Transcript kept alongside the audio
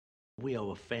We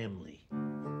are a family.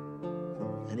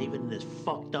 And even in this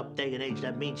fucked up day and age,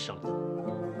 that means something.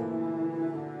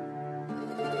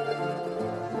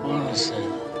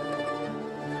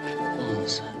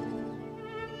 Listen.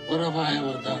 What have I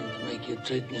ever done to make you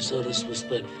treat me so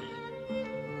disrespectfully?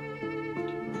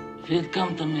 If you'd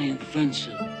come to me in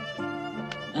friendship,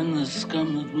 then the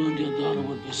scum that ruined your daughter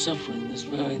would be suffering this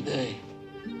very day.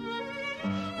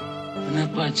 And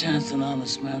if by chance an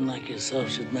honest man like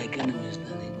yourself should make enemies,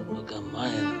 then he would become my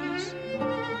enemies.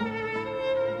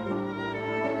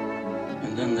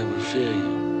 And then they would fear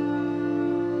you.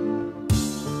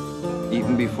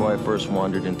 Even before I first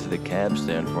wandered into the cab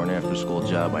stand for an after-school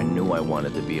job, I knew I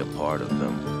wanted to be a part of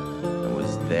them. It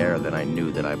was there that I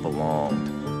knew that I belonged.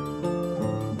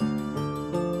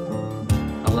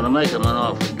 I'm gonna make him an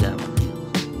offer again.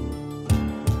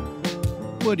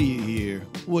 What do you hear?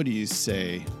 What do you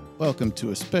say? Welcome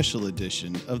to a special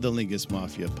edition of the Lingus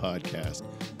Mafia podcast.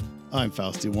 I'm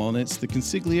Fausti Walnuts, the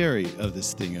consigliere of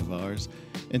this thing of ours,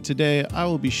 and today I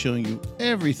will be showing you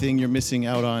everything you're missing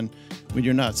out on when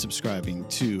you're not subscribing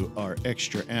to our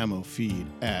extra ammo feed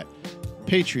at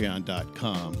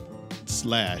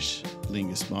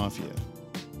patreon.com/LingusMafia.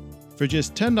 For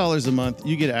just $10 a month,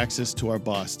 you get access to our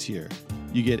boss tier.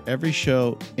 You get every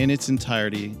show in its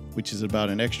entirety, which is about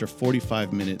an extra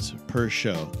 45 minutes per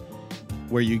show,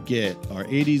 where you get our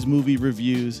 80s movie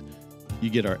reviews, you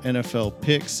get our NFL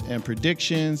picks and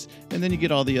predictions, and then you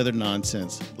get all the other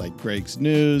nonsense like Greg's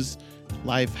News,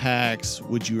 Life Hacks,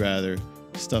 Would You Rather,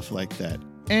 stuff like that.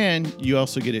 And you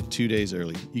also get it 2 days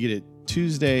early. You get it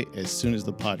Tuesday as soon as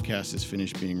the podcast is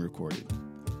finished being recorded.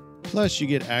 Plus, you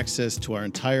get access to our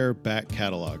entire back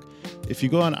catalog. If you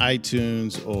go on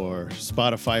iTunes or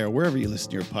Spotify or wherever you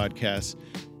listen to your podcasts,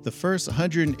 the first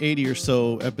 180 or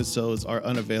so episodes are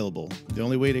unavailable. The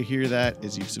only way to hear that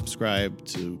is you subscribe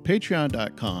to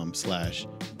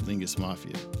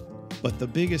patreon.com/LingusMafia. But the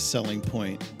biggest selling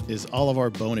point is all of our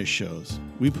bonus shows.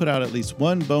 We put out at least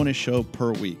one bonus show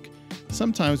per week.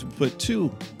 Sometimes we put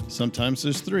two, sometimes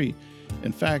there's three.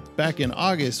 In fact, back in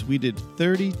August, we did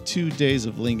 32 days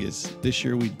of Lingus. This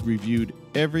year, we reviewed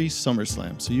every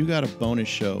SummerSlam. So you got a bonus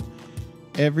show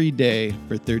every day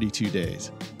for 32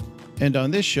 days. And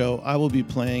on this show, I will be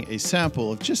playing a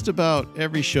sample of just about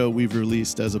every show we've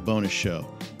released as a bonus show.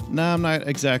 Now, I'm not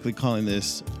exactly calling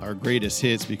this our greatest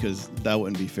hits because that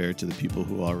wouldn't be fair to the people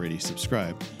who already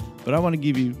subscribe. But I want to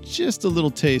give you just a little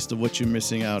taste of what you're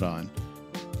missing out on.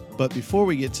 But before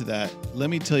we get to that, let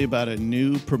me tell you about a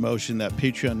new promotion that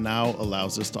Patreon now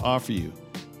allows us to offer you.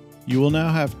 You will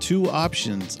now have two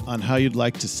options on how you'd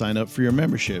like to sign up for your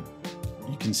membership.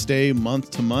 You can stay month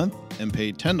to month and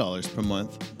pay $10 per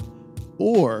month,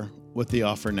 or what they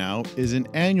offer now is an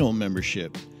annual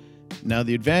membership. Now,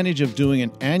 the advantage of doing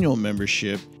an annual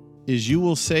membership is you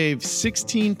will save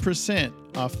 16%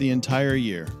 off the entire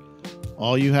year.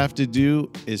 All you have to do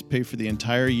is pay for the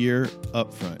entire year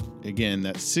upfront. Again,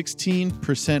 that's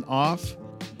 16% off,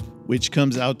 which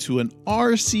comes out to an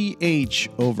RCH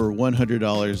over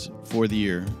 $100 for the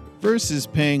year versus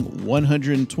paying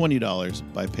 $120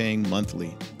 by paying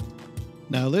monthly.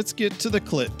 Now let's get to the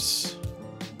clips.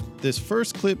 This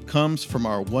first clip comes from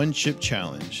our One Chip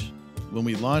Challenge. When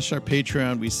we launched our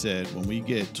Patreon, we said when we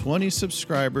get 20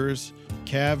 subscribers,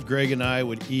 Cav, Greg, and I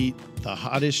would eat the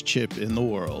hottest chip in the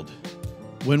world.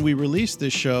 When we released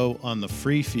this show on the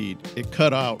free feed, it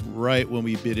cut out right when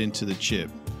we bit into the chip.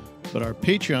 But our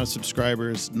Patreon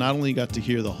subscribers not only got to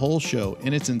hear the whole show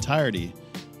in its entirety,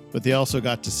 but they also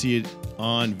got to see it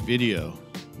on video,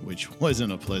 which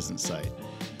wasn't a pleasant sight.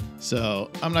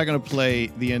 So I'm not going to play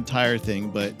the entire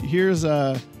thing, but here's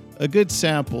a good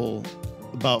sample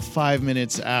about 5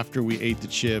 minutes after we ate the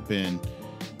chip, and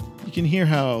you can hear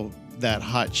how that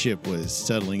hot chip was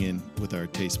settling in with our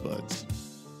taste buds.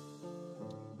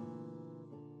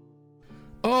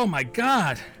 Oh my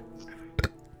God.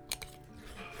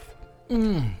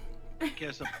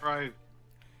 Guess a pro.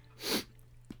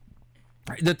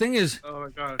 The thing is, Oh my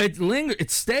god.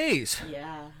 it stays.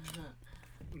 Yeah.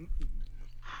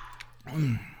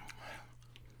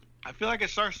 I feel like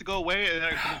it starts to go away and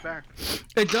then it comes back.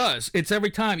 It does. It's every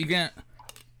time you can't.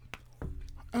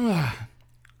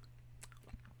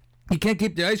 You can't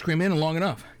keep the ice cream in long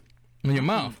enough in your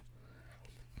mouth.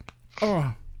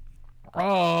 Oh.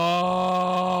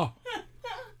 Oh.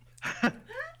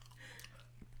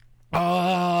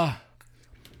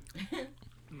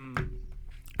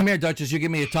 Come here, Duchess. You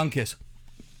give me a tongue kiss.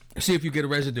 See if you get a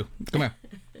residue. Come here.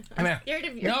 Come here. Scared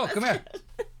of your No, come here.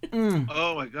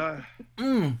 Oh my god.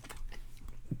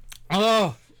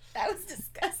 Oh. That was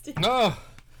disgusting. Oh.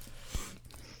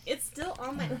 It's still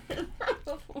on my lip.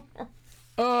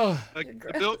 Oh, Like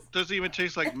the milk doesn't even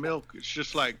taste like milk. It's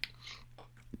just like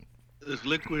there's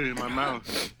liquid in my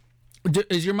mouth.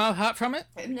 is your mouth hot from it?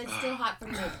 And it's still hot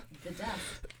from the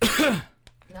dust.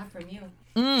 Not from you.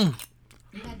 Mm.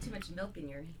 You had too much milk in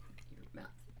your mouth,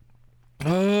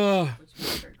 Oh, which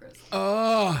makes her gross.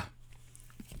 oh,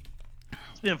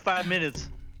 It's been 5 minutes.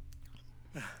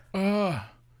 oh,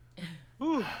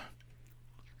 Whew.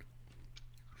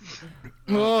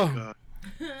 oh,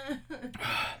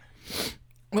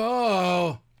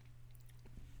 oh,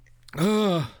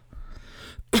 oh.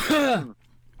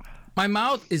 My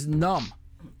mouth is numb.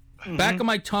 Back of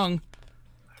my tongue.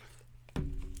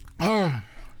 Oh.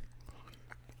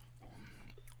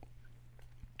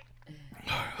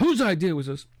 Whose idea was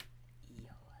this?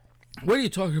 What are you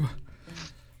talking about?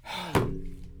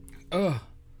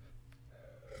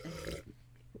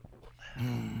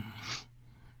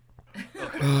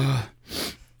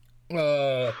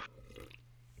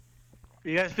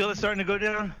 You guys feel it starting to go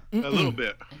down? A little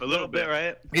bit. A little bit.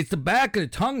 Right? It's the back of the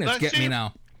tongue that's Let's getting me see.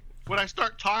 now. When I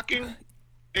start talking,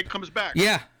 it comes back.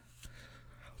 Yeah.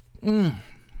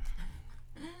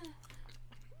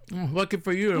 Lucky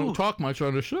for you, I don't talk much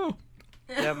on the show.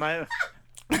 Yeah, my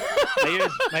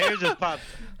ears just popped.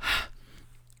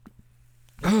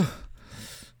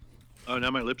 Oh, now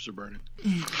my lips are burning.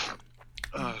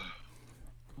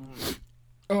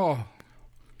 Oh.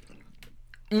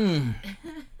 You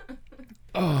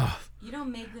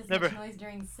don't make this Never. much noise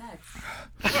during sex.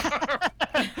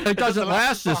 It doesn't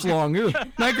last this long either.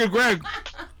 Thank you, Greg.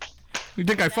 You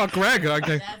think I fuck Greg?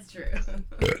 Okay. That's true.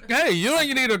 Hey, you don't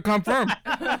need to confirm.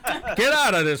 Get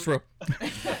out of this room.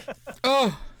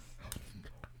 Oh.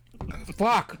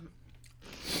 Fuck.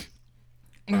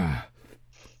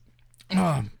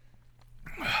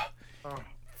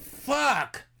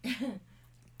 Fuck.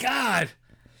 God.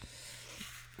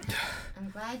 I'm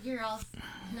glad you're all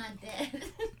not dead.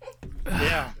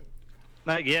 Yeah.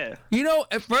 Not yet. You know,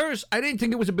 at first, I didn't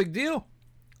think it was a big deal.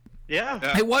 Yeah.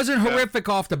 Yeah. It wasn't horrific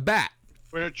off the bat.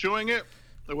 When you're chewing it,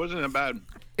 it wasn't that bad.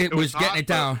 It was hot, getting it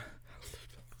but down.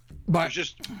 But It's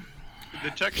just the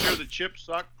texture of the chips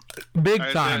suck. big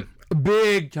I time.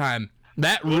 Big time.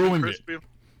 That A little ruined it. crispy.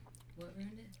 What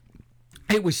ruined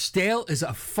it? It was stale as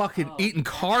a fucking eating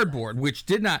cardboard, which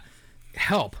did not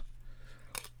help.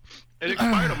 It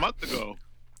expired a month ago.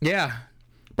 Yeah.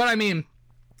 But I mean,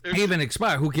 It's- even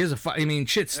expire, who gives a fuck? I mean,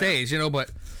 shit stays, you know, but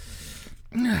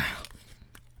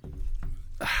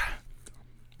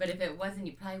But if it wasn't,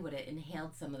 you probably would have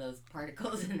inhaled some of those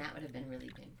particles, and that would have been really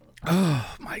painful.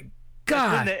 oh my When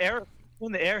God. the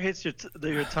air hits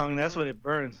your tongue, that's when it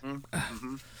burns. I'm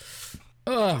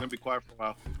Oh, gonna be quiet for a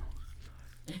while.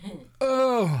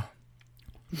 oh.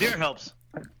 Beer helps.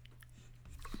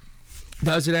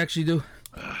 Does it actually do?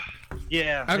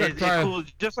 Yeah. I gotta It try it. cools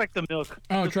just like the milk.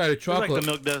 I'm gonna try the Just like chocolate.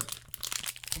 the milk does.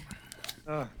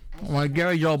 Well,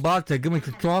 Gary Joe Bata, give me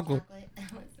some chocolate. I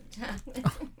want some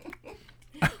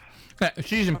chocolate.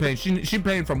 She's in pain. She's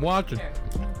paying from watching.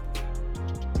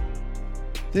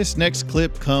 This next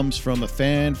clip comes from a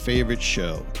fan favorite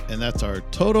show, and that's our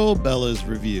Total Bellas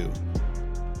review.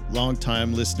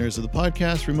 Longtime listeners of the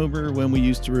podcast remember when we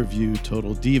used to review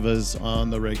Total Divas on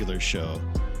the regular show.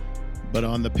 But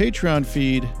on the Patreon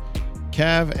feed,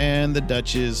 Cav and the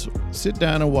Duchess sit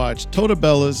down and watch Total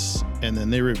Bellas, and then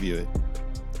they review it.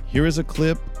 Here is a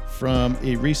clip from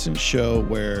a recent show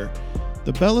where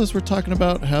the Bellas were talking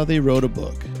about how they wrote a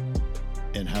book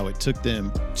and how it took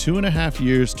them 2.5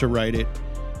 years to write it,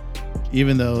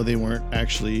 even though they weren't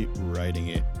actually writing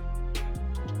it.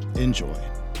 Enjoy.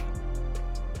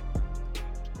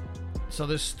 So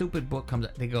this stupid book comes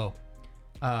out. They go,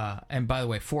 and by the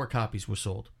way, 4 copies were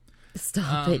sold.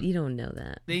 Stop it. You don't know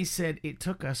that. They said it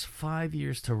took us 5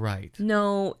 years to write.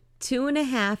 No,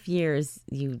 2.5 years,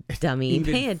 you dummy.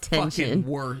 Even Pay attention. Fucking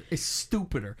worse. It's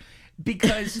stupider.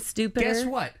 Because Stupider? guess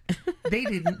what? They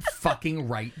didn't fucking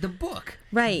write the book.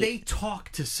 Right. They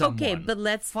talked to someone. Okay, but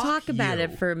let's Fuck talk about you.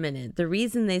 it for a minute. The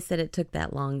reason they said it took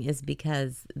that long is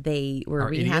because they were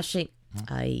Are idiots? rehashing.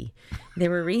 They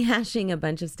were rehashing a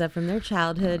bunch of stuff from their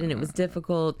childhood, and it was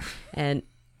difficult. And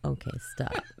okay,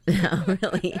 stop. No,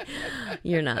 really,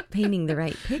 you're not painting the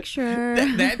right picture.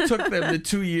 That took them the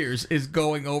 2 years, is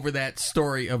going over that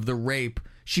story of the rape.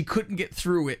 She couldn't get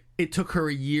through it. It took her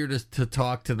a year to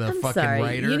talk to the I'm fucking sorry.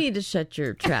 writer. You need to shut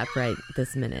your trap right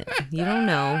this minute. You don't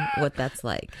know what that's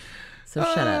like. So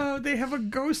shut up. Oh, they have a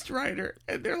ghostwriter,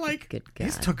 and they're like, Good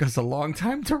 "This God. took us a long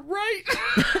time to write."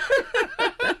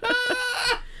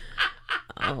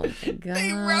 Oh my God.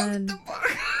 They wrote the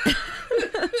book.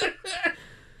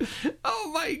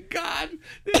 Oh my God.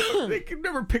 They could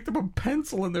never picked up a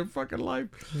pencil in their fucking life.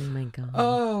 Oh my God.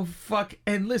 Oh, fuck.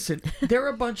 And listen, they're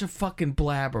a bunch of fucking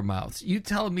blabbermouths. You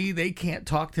tell me they can't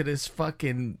talk to this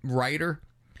fucking writer?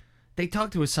 They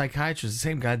talk to a psychiatrist, the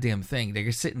same goddamn thing.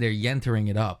 They're sitting there yentering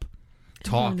it up,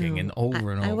 talking and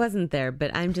over and over. I wasn't there,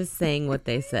 but I'm just saying what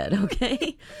they said,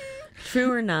 okay?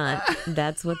 True or not,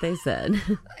 that's what they said.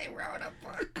 I wrote a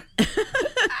book.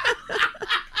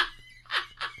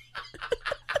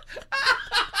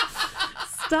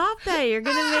 Stop that. You're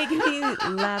going to make me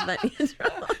laugh at you.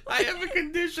 I have a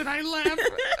condition. I laugh.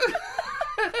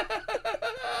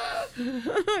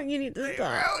 You need to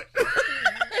stop.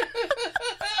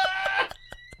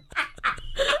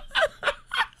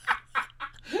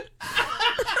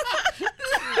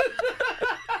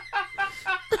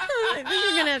 I think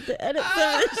you're going to have to edit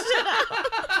some of this shit out.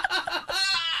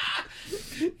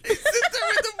 They sit there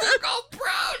with the book all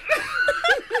proud.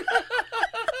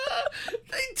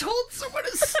 They told someone a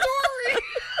story.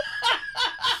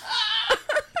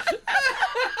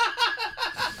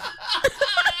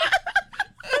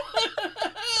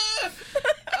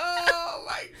 Oh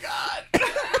my God.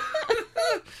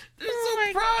 They're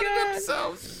so proud of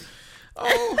themselves.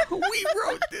 Oh, we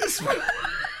wrote this one.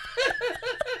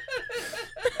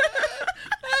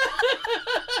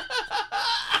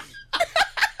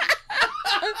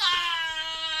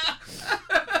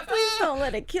 Please don't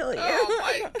let it kill you. Oh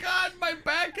my God, my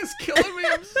back is killing me.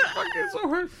 I'm so fucking so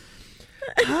hurt.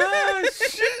 Oh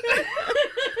shit.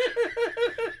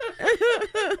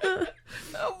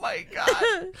 Oh my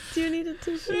God. Do you need a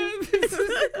tissue? This is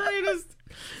the greatest.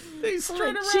 They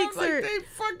strut around cheeks like are- they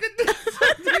fucking did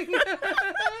something.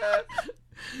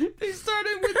 They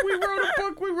started with,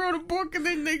 we wrote a book, and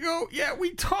then they go, yeah,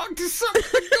 we talked to something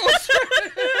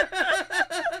ghostwriter.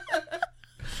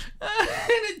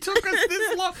 And it took us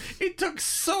this long. It took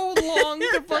so long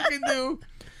to fucking do.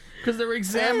 Because they were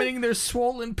examining their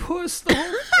swollen puss the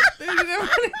whole they didn't have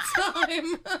any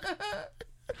time.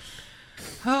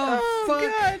 Oh, fuck.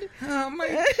 God. Oh,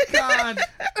 my God.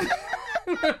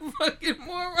 We're fucking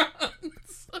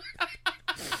morons.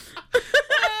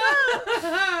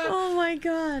 Oh my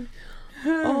God.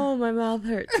 Oh, my mouth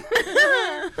hurts.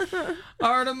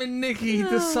 Artem and Nikki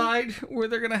decide where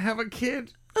they're going to have a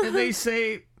kid. And they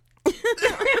say... they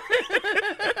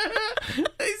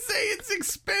say it's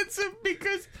expensive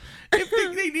because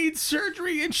if they need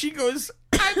surgery. And she goes,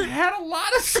 I've had a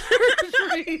lot of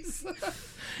surgeries.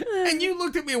 And you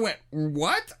looked at me and went,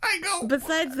 what? I go,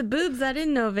 Besides the boobs, I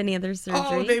didn't know of any other surgery.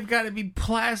 oh, they've got to be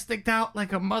plasticed out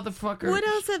like a motherfucker. What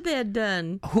else have they had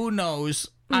done? Who knows?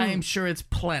 I am sure it's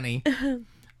plenty.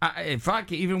 In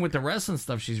fact, even with the wrestling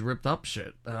stuff, she's ripped up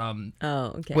shit. Oh,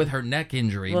 okay. With her neck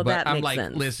injury. Well, but that I'm makes like,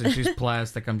 sense. listen, she's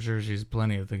plastic. I'm sure she's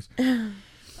plenty of things. The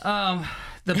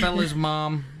Bella's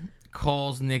mom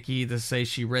calls Nikki to say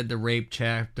she read the rape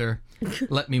chapter.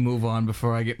 Let me move on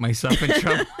before I get myself in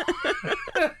trouble.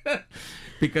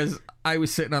 Because I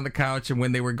was sitting on the couch, and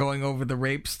when they were going over the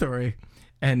rape story,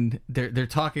 and they're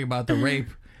talking about the rape,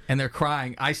 and they're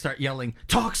crying, I start yelling,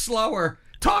 talk slower!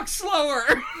 Talk slower!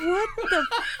 What the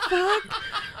fuck?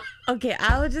 Okay,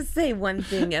 I'll just say one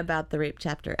thing about the rape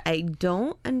chapter. I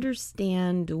don't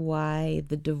understand why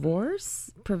the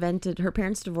divorce prevented her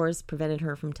parents' divorce prevented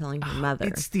her from telling her mother.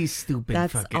 It's these stupid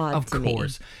That's fucking. odd Of to me.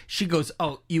 course, she goes,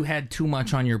 "Oh, you had too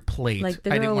much on your plate. Like the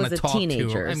I didn't girl want was to a talk to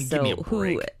teenager, her. I mean, so give me a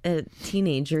break." who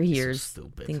teenager years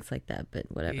stupid. things like that, but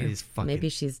whatever. It is fucking- Maybe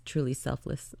she's truly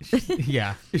selfless.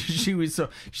 Yeah, she was so.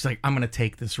 She's like, "I'm gonna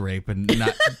take this rape and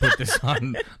not put this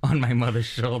on my mother's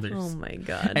shoulders." Oh my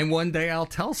God. And one day I'll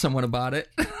tell someone about it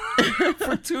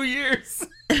for 2 years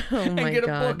Oh and my get a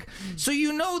God. book. So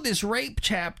you know this rape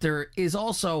chapter is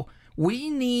also,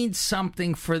 we need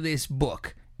something for this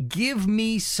book. Give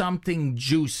me something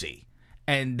juicy.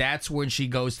 And that's when she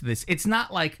goes to this. It's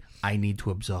not like, I need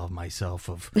to absolve myself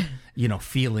of,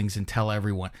 feelings and tell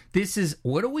everyone. This is,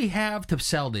 what do we have to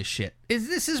sell this shit?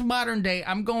 This is modern day,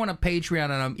 I'm going to Patreon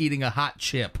and I'm eating a hot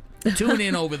chip. Tune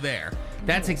in over there.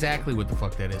 That's exactly what the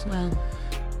fuck that is. Well,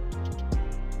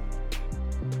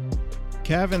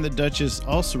 Cav and the Duchess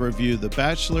also review The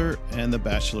Bachelor and The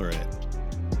Bachelorette.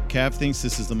 Cav thinks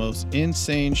this is the most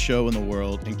insane show in the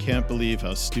world and can't believe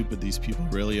how stupid these people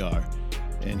really are.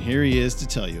 And here he is to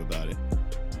tell you about it.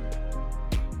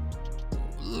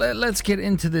 Let's get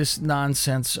into this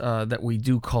nonsense that we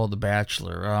do call The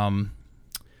Bachelor,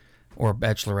 or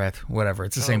Bachelorette, whatever.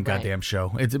 It's the same right. goddamn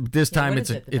show. This time what it's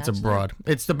is it, The it's abroad.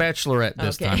 It's The Bachelorette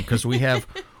this Okay. time because we have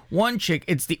one chick.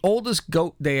 It's the oldest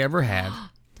goat they ever had,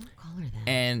 don't call her that.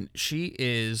 and she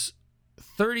is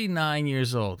 39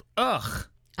 years old. Ugh.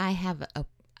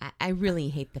 I really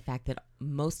hate the fact that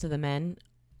most of the men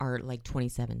are like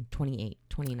 27, 28,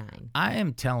 29. I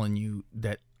am telling you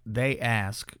that they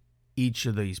ask each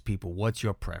of these people, what's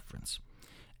your preference?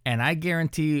 And I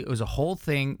guarantee it was a whole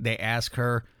thing. They ask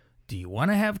her, do you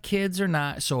want to have kids or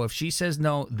not? So if she says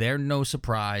no, they're no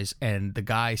surprise. And the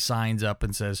guy signs up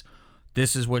and says,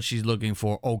 this is what she's looking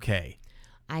for. Okay.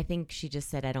 I think she just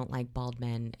said, I don't like bald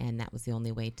men, and that was the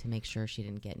only way to make sure she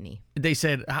didn't get any. They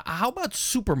said, how about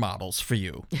supermodels for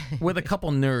you? With a couple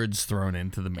nerds thrown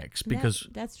into the mix. Because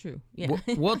that's true. Yeah.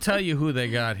 we'll tell you who they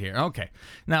got here. Okay.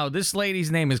 Now, this lady's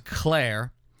name is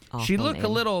Claire. Awful She looked name.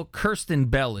 a little Kirsten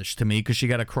Bellish to me because she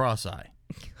got a cross eye.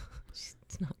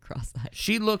 It's not cross-eyed.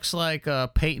 She looks like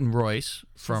Peyton Royce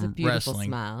from It's a beautiful wrestling.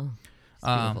 smile. It's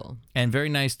beautiful. And very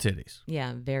nice titties.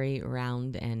 Yeah, very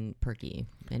round and perky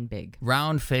and big.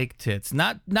 Round fake tits.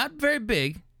 Not very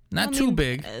big. Not too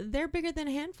big. They're bigger than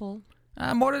a handful.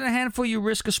 More than a handful, you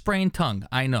risk a sprained tongue.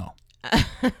 I know.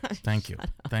 Thank you.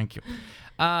 Thank you.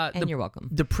 And you're welcome.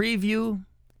 The preview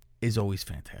is always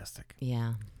fantastic.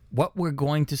 Yeah. What we're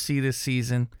going to see this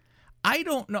season, I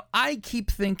don't know. I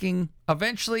keep thinking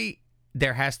eventually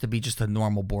there has to be just a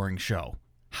normal, boring show.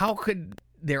 How could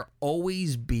there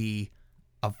always be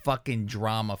a fucking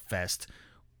drama fest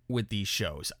with these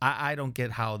shows? I don't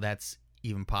get how that's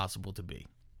even possible to be.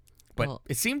 But Well,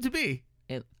 it seemed to be.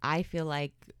 I feel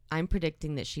like I'm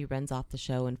predicting that she runs off the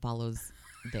show and follows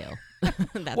Dale.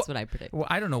 That's what I predict. Well,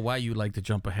 I don't know why you like to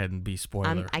jump ahead and be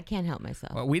spoiler. I can't help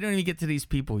myself. Well, we don't even get to these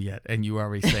people yet, and you are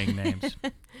already saying names.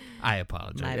 I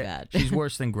apologize. My bad. She's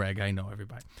worse than Greg. I know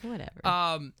everybody.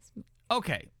 Whatever.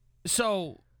 Okay,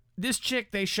 so this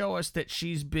chick, they show us that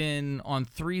she's been on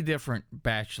 3 different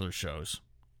Bachelor shows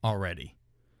already.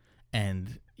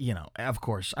 And, you know, of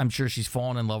course, I'm sure she's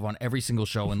fallen in love on every single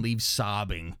show and leaves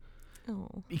sobbing.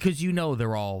 Oh. Because you know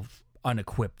they're all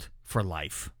unequipped for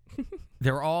life.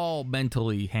 They're all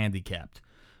mentally handicapped.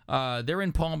 They're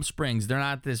in Palm Springs. They're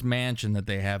not this mansion that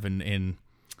they have in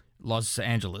Los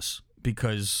Angeles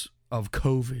because of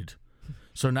COVID.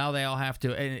 So now they all have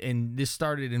to, and this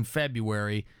started in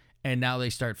February, and now they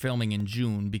start filming in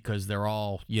June because they're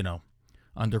all, you know,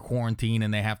 under quarantine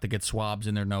and they have to get swabs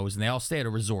in their nose, and they all stay at a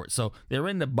resort. So they're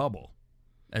in the bubble,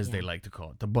 as they like to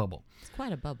call it, the bubble. It's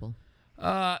quite a bubble.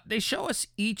 They show us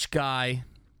each guy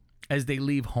as they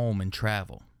leave home and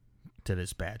travel to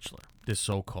this bachelor, this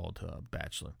so-called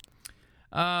bachelor.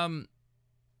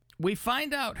 We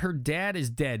find out her dad is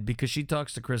dead because she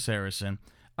talks to Chris Harrison.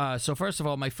 So first of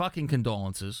all, my fucking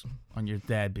condolences on your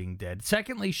dad being dead.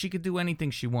 Secondly, she could do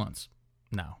anything she wants.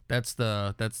 No, that's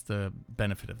the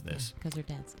benefit of this. Because her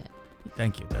dad's dead.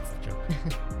 Thank you. That's the joke.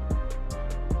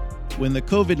 When the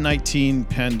COVID-19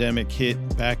 pandemic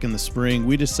hit back in the spring,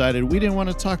 we decided we didn't want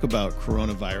to talk about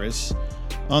coronavirus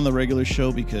on the regular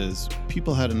show because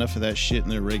people had enough of that shit in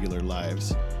their regular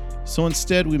lives. So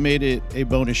instead, we made it a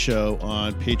bonus show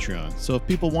on Patreon. So if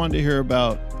people wanted to hear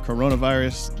about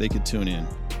coronavirus, they could tune in.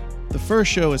 The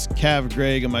first show is Cav,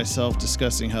 Greg, and myself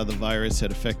discussing how the virus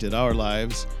had affected our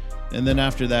lives. And then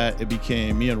after that, it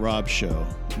became me and Rob's show,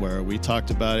 where we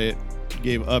talked about it,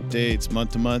 gave updates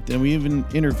month to month, and we even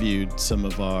interviewed some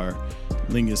of our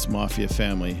Lingus Mafia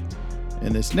family.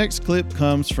 And this next clip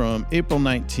comes from April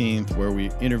 19th, where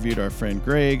we interviewed our friend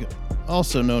Greg,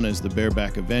 also known as the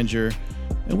Bareback Avenger,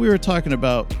 and we were talking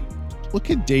about what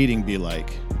could dating be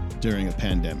like during a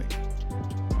pandemic.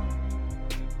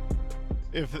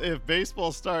 If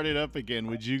baseball started up again,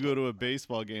 would you go to a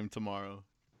baseball game tomorrow?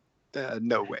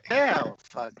 No way. Hell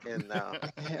fucking no.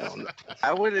 Hell no.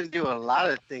 I wouldn't do a lot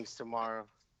of things tomorrow.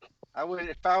 I would,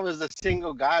 if I was a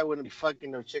single guy, I wouldn't be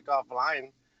fucking no chick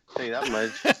offline. Tell you that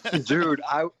much. Dude,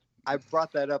 I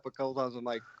brought that up a couple times. I'm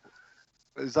like,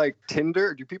 it's like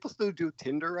Tinder. Do people still do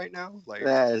Tinder right now? Like,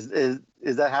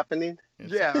 is that happening?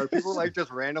 Yeah, are people like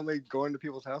just randomly going to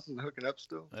people's houses and hooking up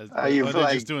still? Are you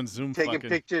like just doing Zoom taking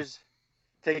fucking?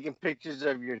 taking pictures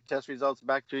of your test results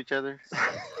back to each other?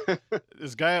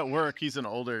 This guy at work, he's an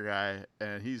older guy,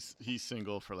 and he's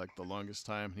single for like the longest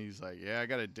time. He's like, yeah, I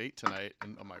got a date tonight.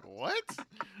 And I'm like, what?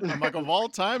 I'm like, of all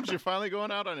times, you're finally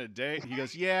going out on a date? He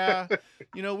goes, yeah,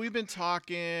 you know, we've been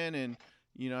talking, and,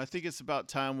 you know, I think it's about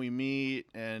time we meet.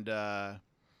 And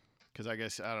because I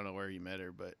guess, I don't know where he met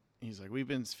her, but he's like, we've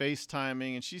been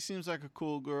FaceTiming, and she seems like a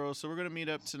cool girl, so we're going to meet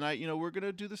up tonight. You know, we're going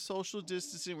to do the social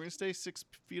distancing. We're going to stay 6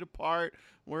 feet apart,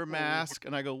 wear a mask.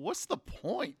 And I go, what's the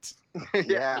point?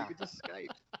 Yeah. You could just Skype.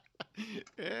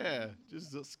 Yeah,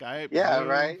 just Skype. Yeah, Zoom,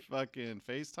 right. Fucking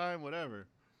FaceTime, whatever.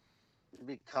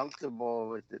 Be comfortable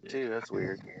with it too. That's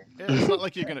weird. Yeah, it's not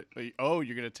like you're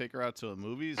gonna take her out to the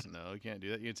movies. No, you can't do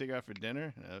that. You gonna take her out for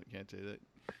dinner? No, you can't do that.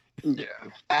 Yeah.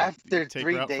 After Take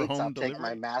her 3 out for dates, home I'll take delivery?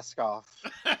 my mask off.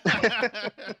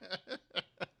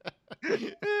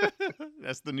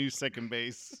 That's the new second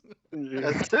base.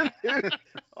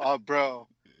 Oh, bro.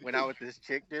 Went out with this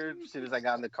chick, dude. As soon as I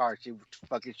got in the car, she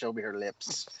fucking showed me her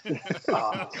lips.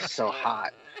 Oh, so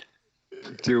hot.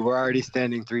 Dude, we're already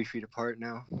standing 3 feet apart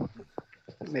now.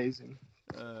 Amazing.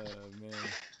 Oh, man.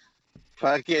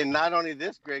 Fucking not only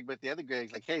this Greg, but the other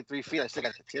Greg's like, hey, 3 feet, I still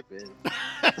got the tip in.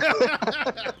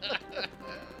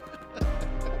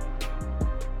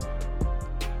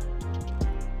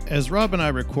 As Rob and I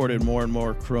recorded more and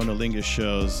more Coronalingus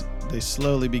shows, they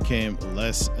slowly became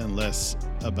less and less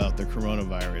about the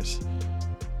coronavirus.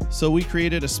 So we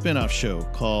created a spin-off show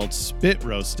called Spit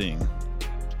Roasting.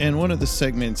 And one of the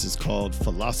segments is called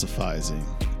Philosophizing.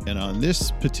 And on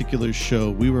this particular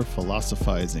show, we were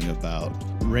philosophizing about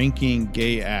ranking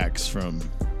gay acts from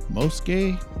most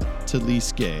gay to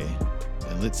least gay.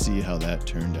 And let's see how that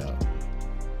turned out.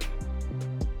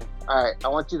 All right, I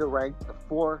want you to rank the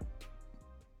 4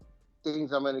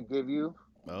 things I'm going to give you.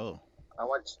 Oh. I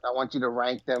want you to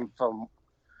rank them from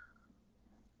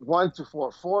 1 to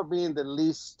 4. 4 being the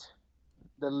least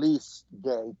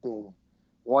gay thing.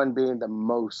 1 being the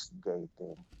most gay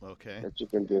thing. Okay. That you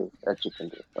can do,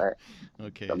 right?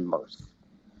 Okay. The most.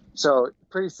 So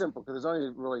pretty simple, because there's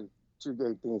only really 2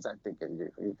 gay things I think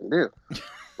you can do.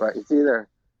 Right? It's either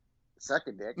suck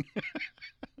a dick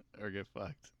or get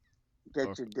fucked.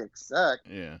 Get your dick sucked.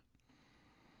 Yeah.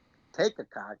 Take a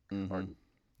cock or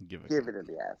give it in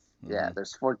the ass. Yeah,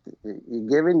 there's 4 you're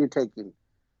giving, you're taking.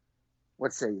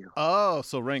 What say you? Oh,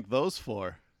 so rank those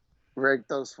 4. Rank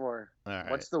those 4. All right.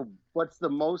 What's the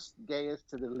most gayest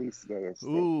to the least gayest?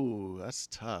 Ooh, that's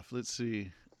tough. Let's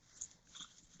see.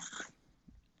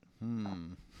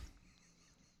 I'm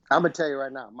gonna tell you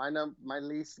right now. My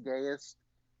least gayest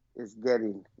is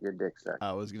getting your dick sucked.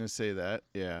 I was gonna say that.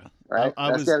 Yeah. Right.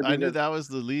 I knew that was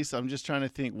the least. I'm just trying to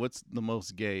think. What's the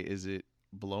most gay? Is it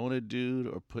blowing a dude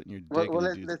or putting your dick in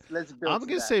a dude? Let's build. I'm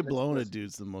gonna say blowing a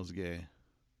dude's the most gay.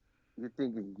 You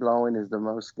think blowing is the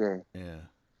most gay? Yeah.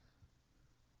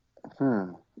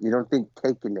 You don't think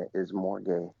taking it is more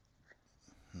gay?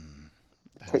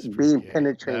 Being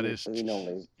penetrated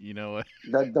anally. You know what?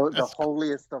 The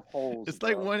holiest of holes. It's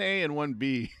like 1A and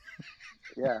 1B.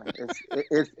 Yeah,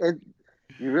 it's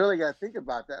you really got to think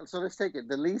about that. So let's take it.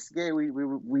 The least gay, we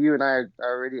you and I are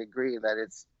already agree that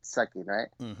it's sucking, right?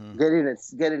 Mm-hmm.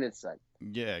 Getting it sucked.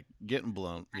 Yeah, getting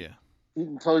blown. Yeah. You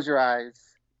can close your eyes.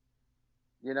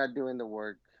 You're not doing the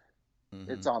work.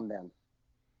 Mm-hmm. It's on them.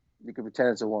 You can pretend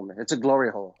it's a woman. It's a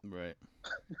glory hole. Right.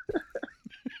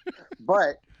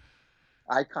 But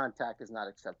eye contact is not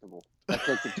acceptable. That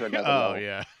takes it to another level. Oh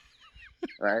yeah.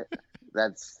 Right.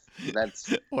 That's.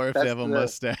 Or if they have a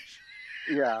mustache.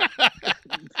 Yeah.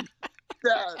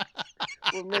 That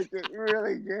will make it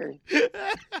really gay.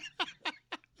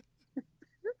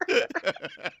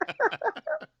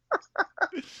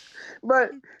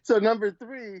 But so number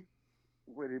 3,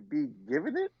 would it be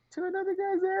giving it to another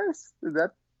guy's ass? Is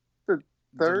that the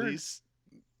third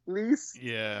least?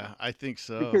 Yeah, I think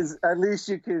so. Because at least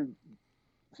you can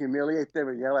humiliate them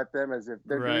and yell at them as if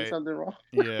they're doing something wrong.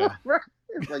 Yeah. Right?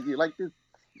 It's like, you like this?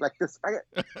 Like this?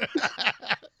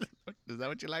 Is that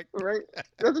what you like? Right?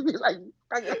 Doesn't be like.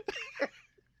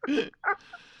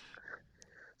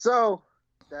 So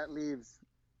that leaves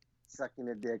sucking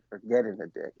a dick or getting a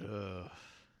dick.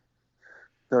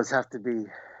 Those have to be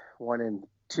 1 and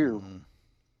 2. Mm-hmm.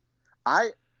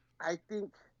 I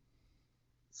think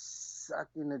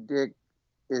sucking a dick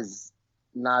is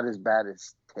not as bad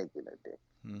as taking a dick.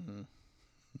 Mm-hmm.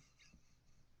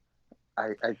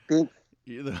 I think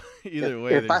either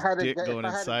way, there's dick going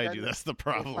inside you. That's the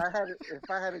problem. If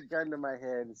I had a gun to my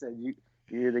head and said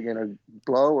you're either gonna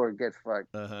blow or get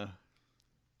fucked, I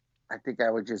think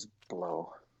I would just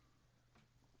blow,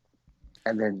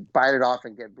 and then bite it off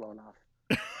and get blown off.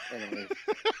 Anyways.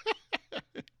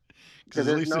 Because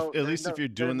at least if you're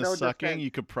doing the sucking, defense.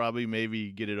 You could probably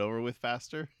maybe get it over with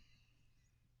faster.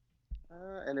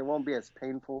 And it won't be as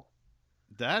painful.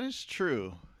 That is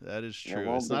true.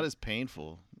 It's not as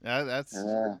painful. That's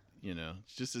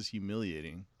it's just as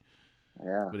humiliating.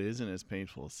 Yeah. But it isn't as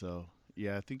painful. So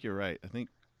yeah, I think you're right. I think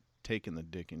taking the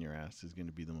dick in your ass is going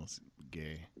to be the most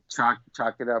gay. Chalk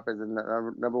it up as the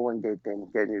number 1 gay thing: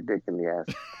 getting your dick in the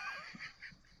ass.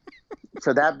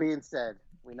 So that being said,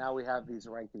 we have these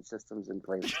ranking systems in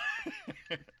place.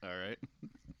 All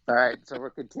right. So we're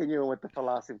continuing with the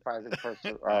philosophizing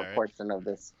portion of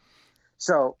this.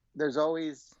 So there's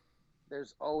always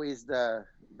the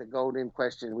golden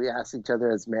question we ask each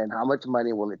other as men: how much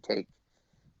money will it take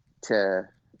to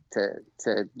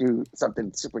do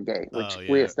something super gay? Which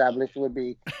we established would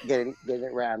be getting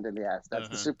it rammed in the ass. That's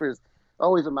the super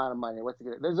always amount of money.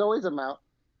 There's always amount.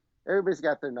 Everybody's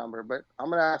got their number, but I'm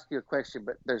gonna ask you a question,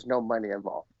 but there's no money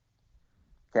involved.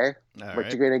 Okay? All but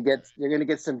right. you're gonna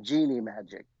get some genie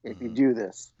magic if you do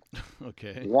this.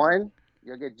 Okay. One,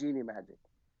 you'll get genie magic.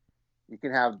 You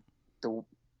can have the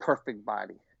perfect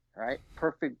body, right?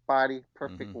 Perfect body,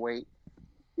 perfect weight.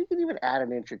 You can even add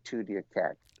an inch or two to your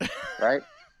cat, right?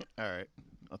 All right.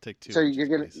 I'll take 2. So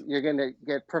inches, please. you're gonna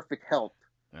get perfect health.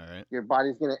 All right. Your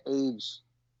body's gonna age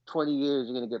 20 years.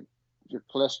 You're gonna get your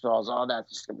cholesterol's, all that's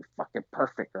just gonna be fucking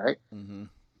perfect, right? Mm-hmm.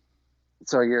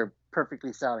 So you're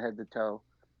perfectly sound head to toe,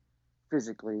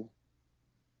 physically,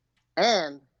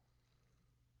 and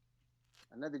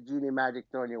another genie magic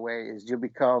thrown your way is you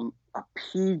become a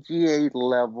PGA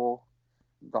level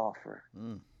golfer.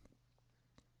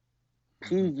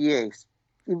 PGA,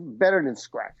 even better than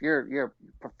scratch. Your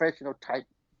professional type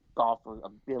golfer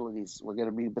abilities were going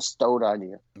to be bestowed on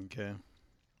you. Okay.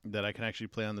 That I can actually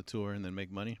play on the tour and then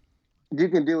make money? You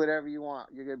can do whatever you want.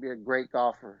 You're going to be a great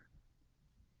golfer.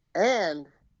 And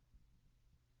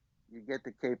you get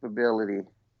the capability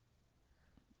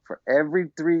for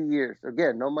every 3 years.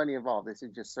 Again, no money involved. This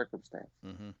is just circumstance.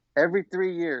 Mm-hmm. Every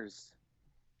 3 years,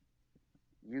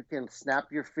 you can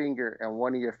snap your finger and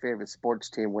one of your favorite sports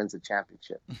team wins a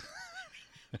championship.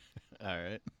 All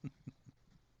right.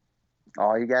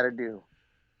 All you got to do.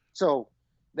 So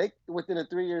they, within a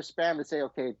 3-year span, they say,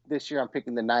 okay, this year I'm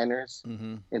picking the Niners.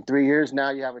 Mm-hmm. In 3 years, now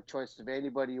you have a choice of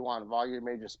anybody you want of all your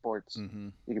major sports. Mm-hmm.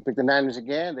 You can pick the Niners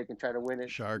again. They can try to win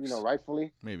it, Sharks.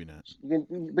 Rightfully. Maybe not.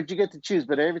 But you get to choose.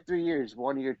 But every 3 years,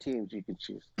 one of your teams you can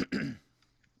choose.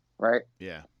 Right?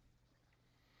 Yeah.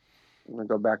 I'm going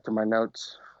to go back to my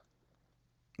notes.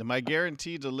 Am I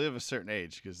guaranteed to live a certain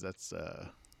age? Because that's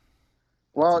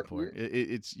well, important.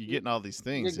 It's you're getting all these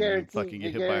things, you're and you fucking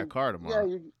get hit by a car tomorrow.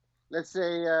 Yeah, let's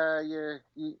say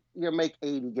you'll make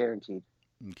 80 guaranteed.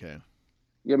 Okay.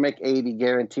 You'll make 80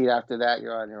 guaranteed. After that,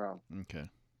 you're on your own. Okay.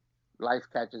 Life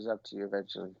catches up to you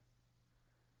eventually.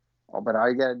 Oh, but all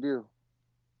you gotta do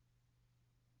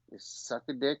is suck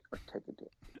a dick or take a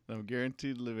dick. I'm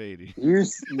guaranteed to live 80.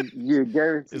 You're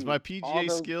guaranteed. Is my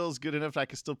PGA skills good enough that I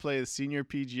can still play the senior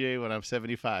PGA when I'm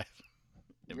 75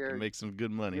 and make some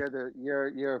good money?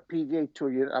 You're a PGA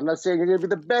Tour. I'm not saying you're gonna be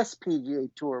the best PGA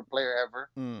Tour player ever,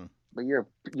 but your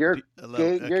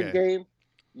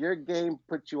game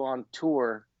puts you on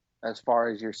tour as far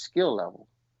as your skill level.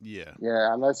 Yeah.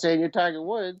 Yeah, I'm not saying you're Tiger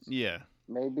Woods. Yeah.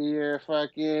 Maybe you're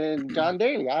fucking John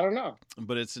Daly. I don't know.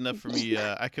 But it's enough for me.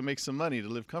 I can make some money to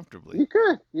live comfortably.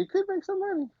 You could make some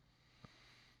money.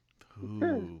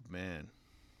 Ooh, man.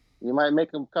 You might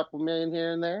make a couple million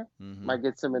here and there. Mm-hmm. Might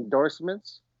get some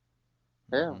endorsements.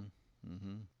 Yeah.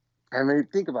 Mm-hmm. I mean,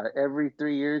 think about it. Every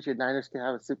 3 years, your Niners can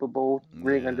have a Super Bowl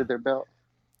ring under their belt.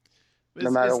 But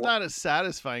it's not as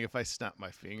satisfying if I snap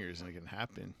my fingers and it can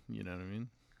happen. You know what I mean?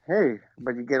 Hey,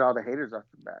 but you get all the haters off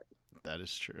your back. That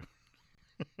is true.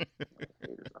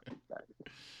 Haters off your back. You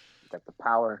got the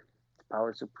power.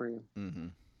 Power supreme. Mm-hmm.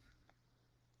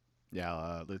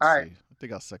 Yeah, let's all see. right. I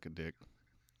think I'll suck a dick.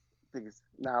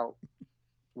 Now,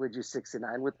 would you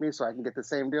 69 with me so I can get the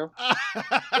same deal?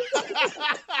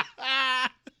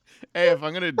 Hey, if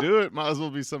I'm gonna do it, might as well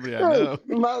be somebody I know.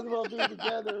 We might as well do it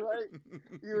together, right?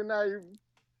 You and I,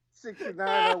 69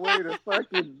 our way to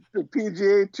fucking the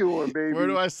PGA Tour, baby. Where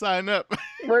do I sign up?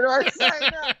 Where do I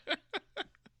sign up?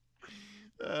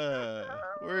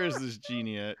 Where is this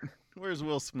genie at? Where's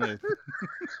Will Smith?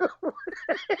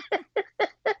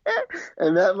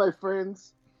 And that, my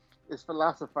friends, is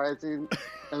philosophizing.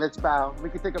 And let's bow. We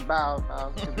can take a bow.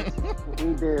 What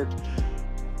we did.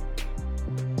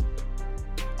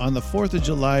 On the 4th of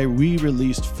July, we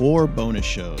released 4 bonus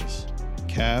shows.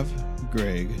 Cav,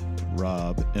 Greg,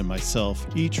 Rob, and myself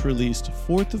each released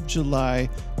 4th of July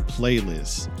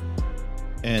playlists.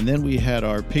 And then we had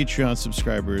our Patreon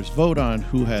subscribers vote on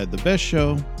who had the best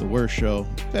show, the worst show,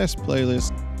 best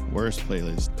playlist, worst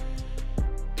playlist.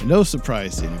 And no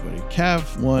surprise to anybody,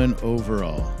 Cav won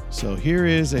overall. So here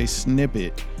is a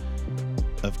snippet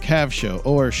of Cav show,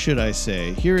 or should I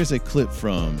say, here is a clip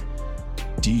from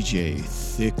DJ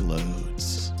Thick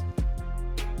Loads.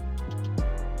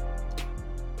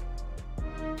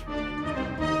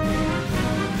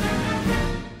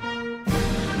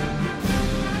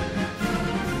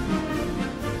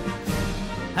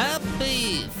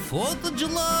 Happy 4th of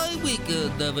July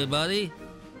weekend, everybody.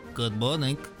 Good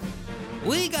morning.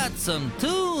 We got some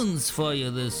tunes for you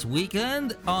this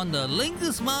weekend on the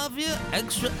Lingus Mafia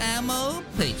Extra Ammo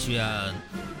Patreon.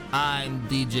 I'm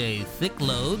DJ Thick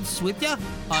Loads with ya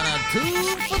on a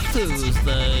Tune for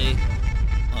Tuesday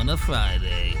on a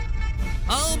Friday.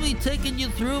 I'll be taking you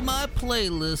through my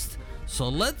playlist, so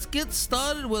let's get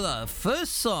started with our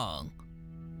first song.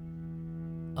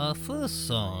 Our first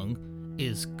song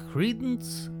is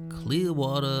Creedence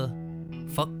Clearwater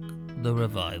Fuck the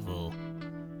Revival,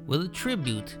 with a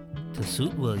tribute to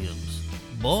Suit Williams,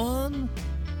 Born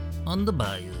on the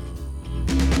Bayou.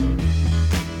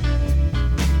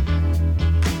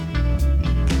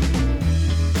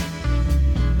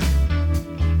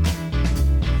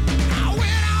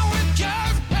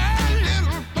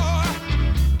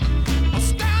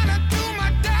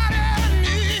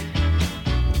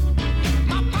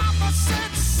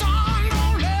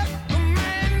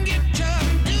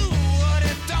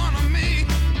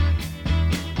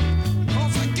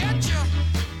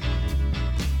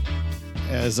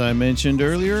 As I mentioned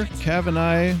earlier, Cav and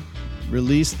I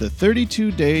released the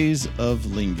 32 Days of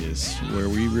Lingus, where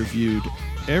we reviewed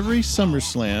every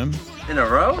SummerSlam In a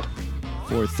row?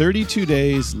 for 32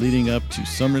 days leading up to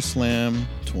SummerSlam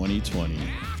 2020.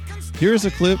 Here's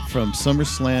a clip from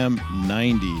SummerSlam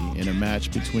 90 in a match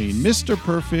between Mr.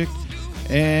 Perfect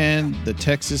and the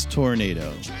Texas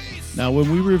Tornado. Now,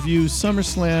 when we review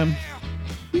SummerSlam,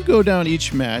 we go down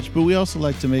each match, but we also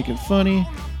like to make it funny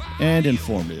and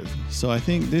informative. So I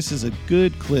think this is a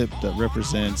good clip that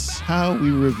represents how we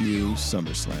review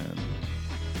SummerSlam.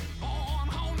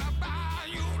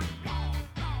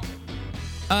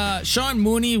 Sean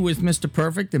Mooney with Mr.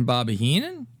 Perfect and Bobby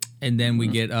Heenan. And then we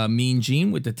get Mean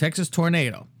Gene with the Texas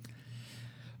Tornado.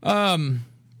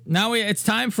 Now it's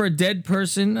time for a dead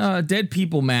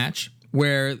people match,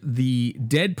 where the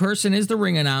dead person is the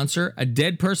ring announcer, a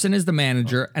dead person is the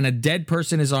manager, and a dead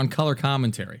person is on color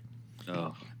commentary.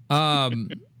 Oh.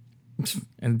 And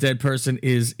a dead person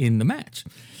is in the match.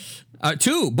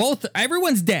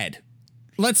 Everyone's dead.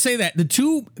 Let's say that the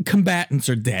two combatants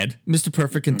are dead, Mr.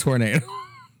 Perfect and Tornado.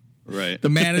 Right. The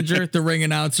manager, the ring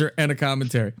announcer, and a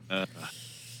commentary.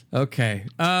 Okay.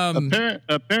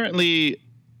 Apparently,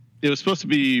 it was supposed to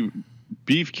be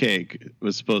Beefcake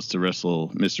was supposed to wrestle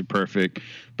Mr. Perfect,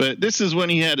 but this is when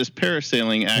he had his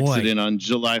parasailing accident on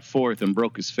July 4th and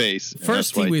broke his face.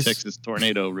 First, that's why Texas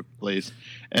Tornado replaced.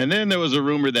 And then there was a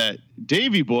rumor that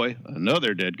Davey Boy,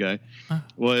 another dead guy,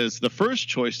 was the first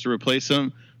choice to replace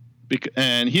him.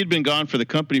 And he had been gone for the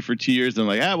company for 2 years. And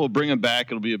we'll bring him back.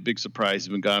 It'll be a big surprise. He's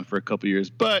been gone for a couple years,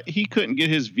 but he couldn't get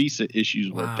his visa issues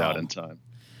worked out in time.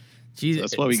 Jesus, so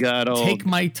that's why we got take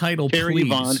my title, Terry please.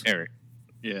 Von Erich.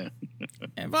 Yeah.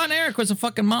 And Von Erich was a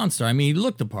fucking monster. I mean, he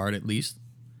looked the part at least.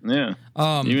 Yeah.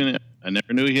 Even I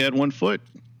never knew he had 1 foot.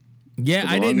 Yeah,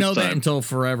 I didn't know that until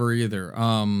forever either.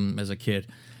 As a kid,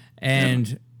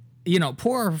 and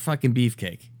poor fucking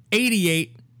Beefcake.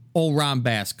 88, old Ron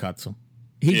Bass cuts him.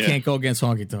 He can't go against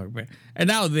Honky Tonk Man. And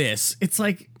now this. It's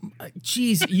like,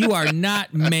 geez, you are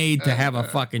not made to have a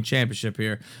fucking championship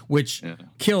here, which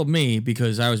killed me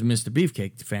because I was a Mr.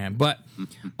 Beefcake fan. But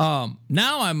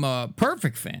now I'm a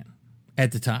Perfect fan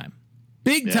at the time.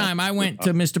 Big time, I went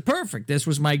to Mr. Perfect. This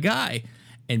was my guy.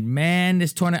 And man,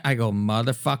 this tournament, I go,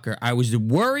 motherfucker. I was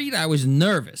worried. I was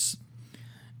nervous.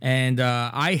 And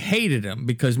I hated him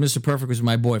because Mr. Perfect was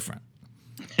my boyfriend.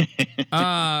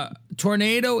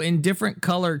 Tornado in different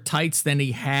color tights than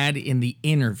he had in the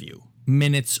interview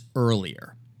minutes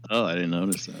earlier. Oh, I didn't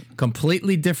notice that.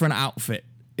 Completely different outfit.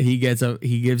 He gives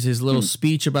his little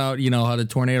speech about how the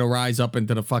tornado rise up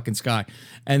into the fucking sky,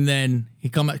 and then he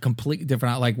come at completely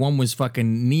different. Like one was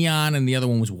fucking neon and the other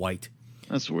one was white.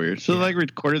 That's weird. So they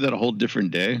recorded that a whole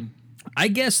different day. I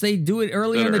guess they do it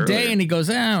earlier in the day, and he goes,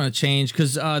 I want to change,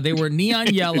 because they were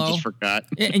neon yellow. I just forgot.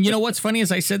 And you know what's funny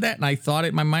is I said that, and I thought it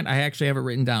in my mind. I actually have it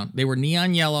written down. They were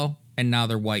neon yellow, and now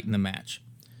they're white in the match.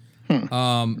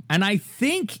 And I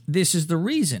think this is the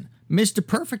reason. Mr.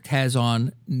 Perfect has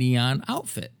on neon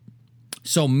outfit.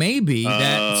 So maybe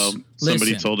that's...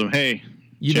 somebody told him, hey,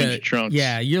 change your trunks.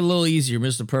 Yeah, you're a little easier.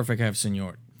 Mr. Perfect have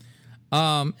seniority.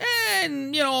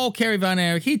 And old Kerry Von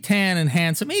Erich, he tan and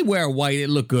handsome. He wear white. It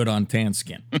look good on tan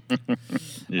skin.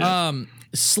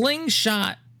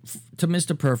 Slingshot to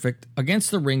Mr. Perfect against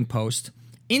the ring post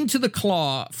into the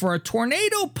claw for a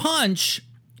tornado punch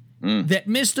that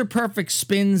Mr. Perfect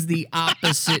spins the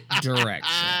opposite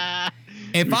direction.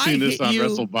 If You've I seen hit this on you,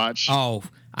 WrestleBotch.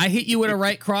 I hit you with a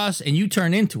right cross and you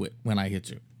turn into it when I hit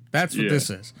you. That's what this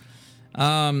is.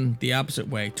 The opposite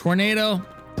way. Tornado,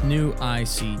 new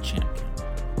IC champion.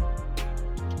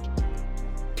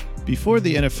 Before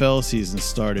the NFL season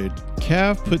started,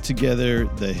 Cav put together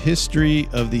the history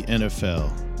of the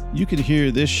NFL. You could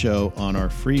hear this show on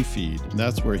our free feed.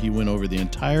 That's where he went over the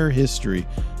entire history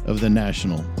of the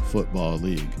National Football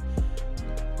League.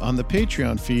 On the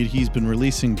Patreon feed, he's been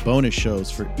releasing bonus shows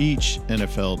for each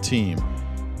NFL team.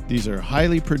 These are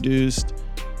highly produced,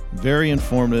 very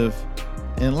informative,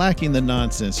 and lacking the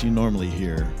nonsense you normally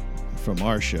hear from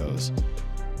our shows.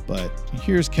 But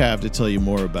here's Cav to tell you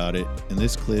more about it, and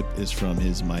this clip is from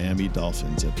his Miami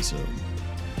Dolphins episode.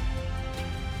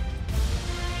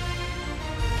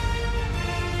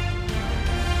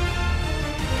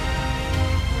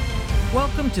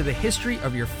 Welcome to the history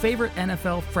of your favorite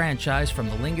NFL franchise from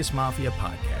the Lingus Mafia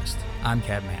podcast. I'm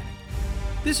Cab Manning.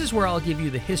 This is where I'll give you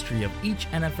the history of each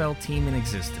NFL team in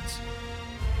existence.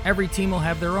 Every team will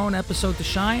have their own episode to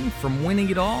shine, from winning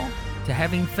it all to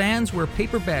having fans wear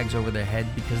paper bags over their head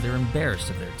because they're embarrassed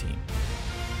of their team.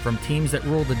 From teams that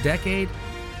ruled a decade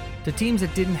to teams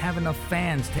that didn't have enough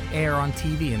fans to air on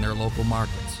TV in their local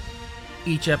markets.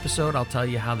 Each episode, I'll tell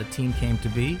you how the team came to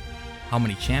be, how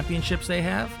many championships they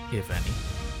have, if any,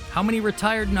 how many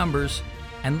retired numbers,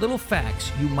 and little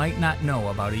facts you might not know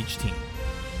about each team.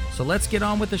 So let's get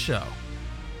on with the show.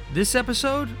 This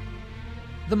episode,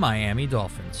 the Miami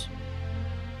Dolphins.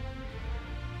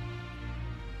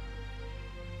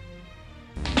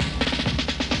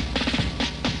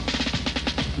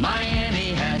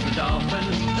 Miami has the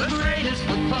Dolphins, the greatest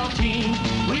football team.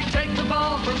 We take the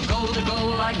ball from goal to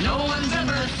goal like no one's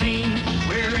ever seen.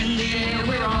 We're in the air,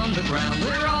 we're on the ground,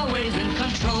 we're always in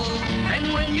control.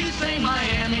 And when you say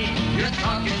Miami, you're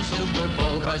talking Super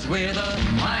Bowl, 'cause we're the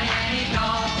Miami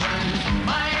Dolphins.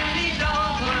 Miami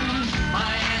Dolphins,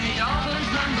 Miami Dolphins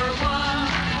 #1.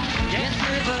 Yes,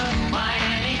 we're the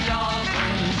Miami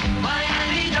Dolphins.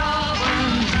 Miami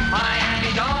Dolphins,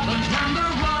 Miami Dolphins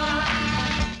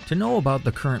 #1. To know about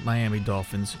the current Miami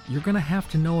Dolphins, you're going to have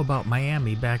to know about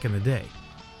Miami back in the day.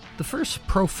 The first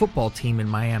pro football team in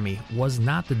Miami was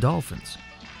not the Dolphins.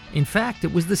 In fact,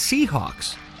 it was the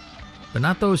Seahawks. But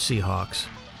not those Seahawks.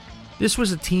 This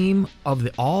was a team of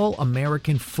the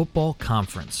All-American Football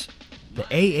Conference, the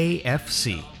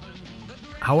AAFC.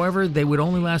 However, they would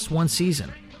only last one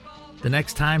season. The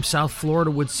next time South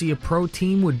Florida would see a pro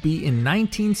team would be in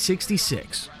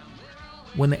 1966.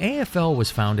 When the AFL was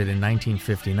founded in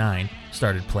 1959,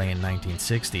 started play in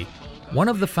 1960, one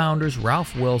of the founders,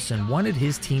 Ralph Wilson, wanted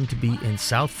his team to be in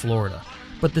South Florida,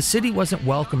 but the city wasn't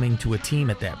welcoming to a team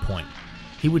at that point.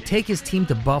 He would take his team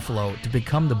to Buffalo to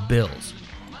become the Bills.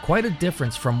 Quite a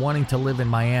difference from wanting to live in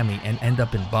Miami and end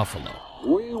up in Buffalo.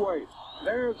 We wait.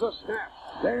 There's a snap.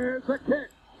 There's a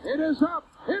kick. It is up.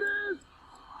 It is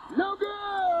no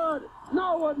good.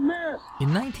 No one missed.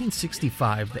 In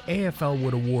 1965, the AFL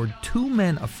would award two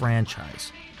men a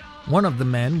franchise. One of the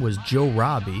men was Joe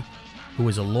Robbie, who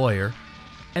was a lawyer,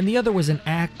 and the other was an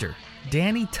actor,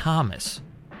 Danny Thomas.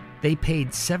 They paid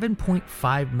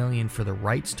 $7.5 million for the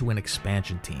rights to an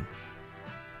expansion team.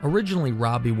 Originally,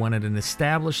 Robbie wanted an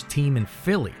established team in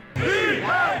Philly.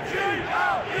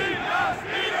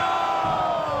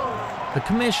 The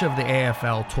commission of the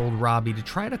AFL told Robbie to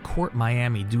try to court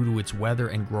Miami due to its weather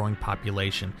and growing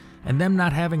population, and them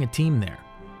not having a team there.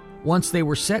 Once they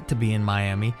were set to be in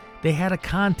Miami, they had a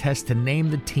contest to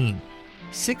name the team.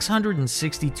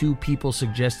 662 people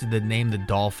suggested the name the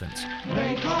Dolphins.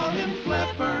 They call him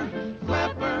Flipper,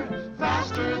 Flipper,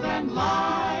 faster than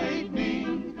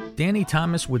lightning. Danny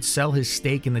Thomas would sell his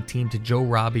stake in the team to Joe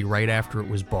Robbie right after it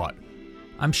was bought.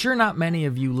 I'm sure not many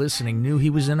of you listening knew he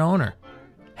was an owner.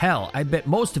 Hell, I bet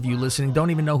most of you listening don't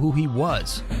even know who he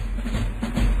was.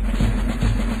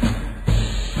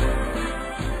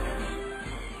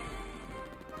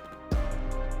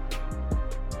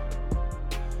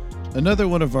 Another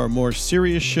one of our more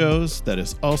serious shows that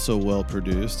is also well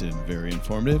produced and very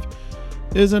informative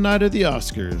is A Night of the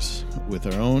Oscars with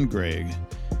our own Greg.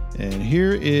 And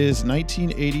here is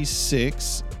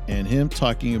 1986 and him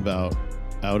talking about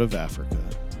Out of Africa.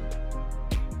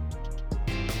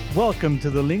 Welcome to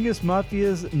the Lingus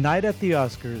Mafia's Night at the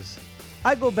Oscars.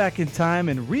 I go back in time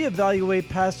and reevaluate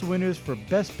past winners for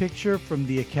Best Picture from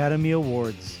the Academy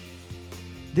Awards.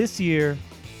 This year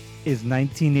is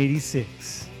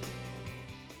 1986.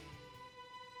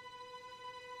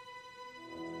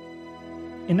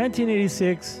 In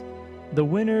 1986, the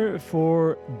winner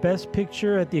for Best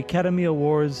Picture at the Academy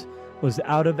Awards was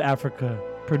Out of Africa,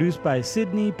 produced by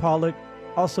Sidney Pollack,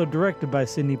 also directed by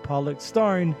Sidney Pollack,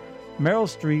 starring Meryl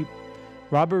Streep,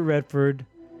 Robert Redford,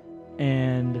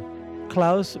 and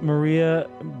Klaus Maria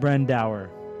Brandauer.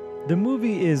 The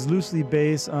movie is loosely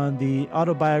based on the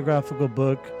autobiographical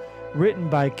book written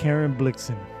by Karen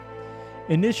Blixen.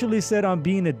 Initially set on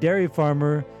being a dairy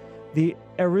farmer, the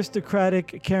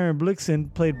aristocratic Karen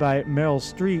Blixen, played by Meryl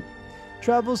Streep,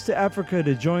 travels to Africa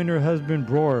to join her husband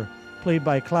Bror, played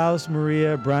by Klaus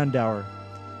Maria Brandauer,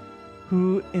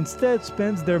 who instead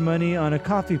spends their money on a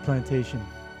coffee plantation.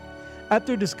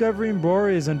 After discovering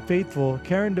Bror is unfaithful,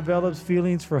 Karen develops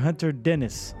feelings for Hunter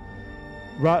Dennis,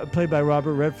 played by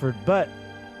Robert Redford, but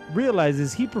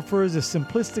realizes he prefers a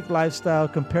simplistic lifestyle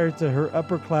compared to her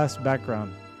upper-class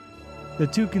background. The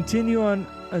two continue on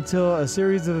until a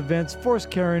series of events force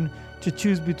Karen to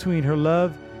choose between her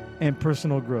love and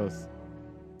personal growth.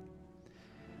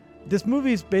 This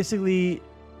movie is basically,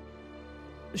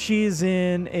 she's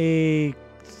in a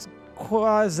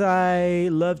quasi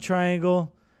love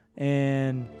triangle,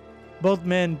 and both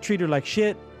men treat her like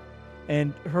shit,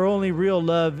 and her only real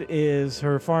love is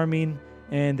her farming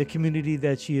and the community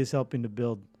that she is helping to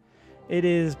build. It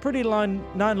is pretty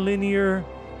non-linear,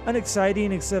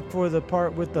 unexciting except for the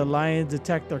part with the lions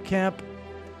attack their camp,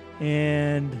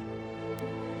 and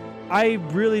I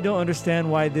really don't understand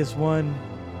why this one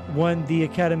won the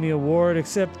Academy Award,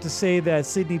 except to say that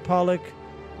Sidney Pollack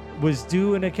was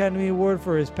due an Academy Award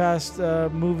for his past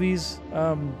movies,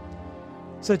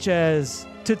 such as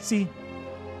Tootsie.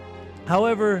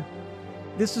 However,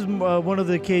 this is one of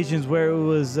the occasions where it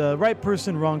was right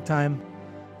person, wrong time.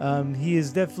 He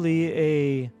is definitely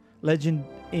a legend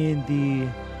in the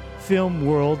film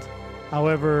world.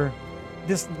 However,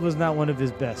 this was not one of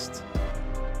his best.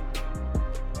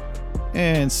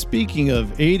 And speaking of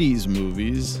 80s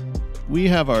movies, we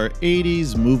have our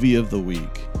 80s Movie of the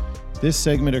Week. This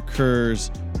segment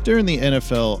occurs during the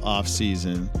NFL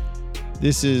offseason.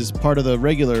 This is part of the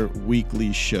regular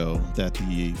weekly show that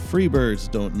the Freebirds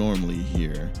don't normally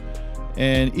hear.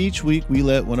 And each week we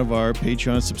let one of our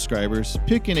Patreon subscribers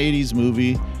pick an 80s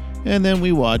movie, and then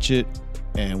we watch it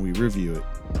and we review it.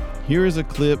 Here is a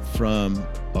clip from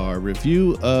our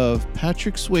review of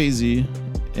Patrick Swayze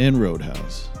and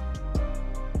Roadhouse.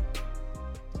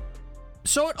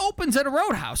 So it opens at a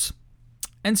roadhouse,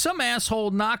 and some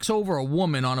asshole knocks over a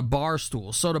woman on a bar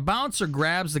stool. So the bouncer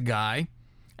grabs the guy,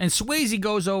 and Swayze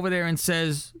goes over there and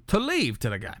says to leave to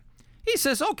the guy. He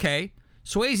says, okay.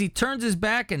 Swayze turns his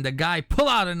back, and the guy pull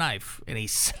out a knife, and he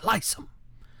slice him.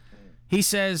 He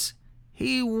says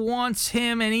he wants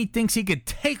him, and he thinks he could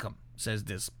take him, says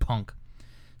this punk.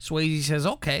 Swayze says,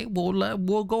 okay,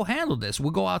 we'll go handle this.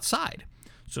 We'll go outside.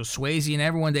 So Swayze and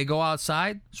everyone, they go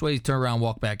outside. Swayze turn around,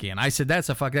 walk back in. I said, that's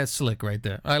slick right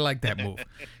there. I like that move.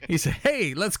 He said,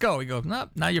 hey, let's go. He goes, no,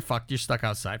 now you're fucked. You're stuck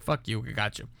outside. Fuck you. I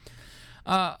got you.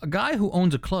 A guy who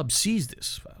owns a club sees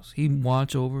this. He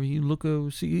watch over. He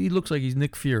looks like he's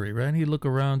Nick Fury, right? He look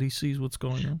around. He sees what's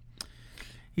going on.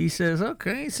 He says,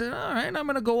 okay. He said, all right, I'm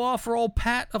going to go offer old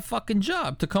Pat a fucking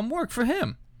job to come work for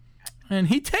him. And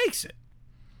he takes it.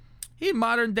 He's a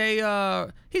modern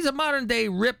day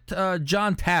ripped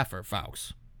John Taffer,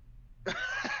 Faust.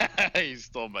 You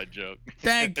stole my joke.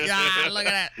 Thank you. Look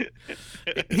at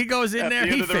that. He goes in there. At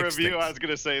the end he of the fixed review, things. I was going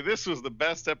to say, this was the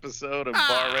best episode of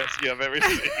Bar Rescue I've ever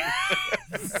seen.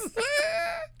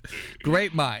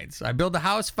 Great minds. I build a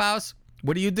house, Faust.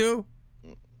 What do?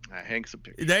 I hang some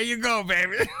pictures. There you go,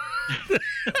 baby.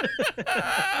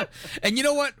 And you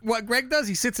know what Greg does?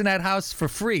 He sits in that house for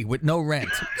free with no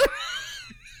rent.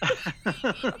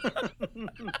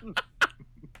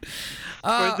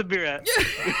 Where's the beer at?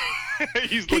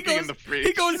 He's looking in the fridge.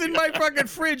 He goes in my fucking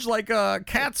fridge like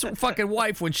Kat's fucking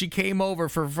wife when she came over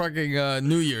for fucking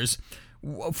New Year's.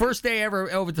 First day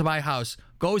ever over to my house.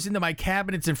 Goes into my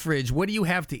cabinets and fridge. What do you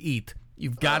have to eat?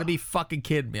 You've got to be fucking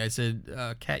kidding me. I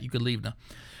said, Kat, you can leave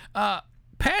now.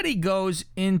 Patty goes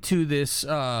into this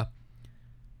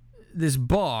this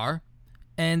bar,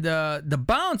 and the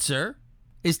bouncer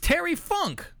is Terry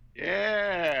Funk.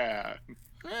 Yeah.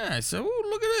 Yeah, so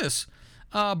look at this.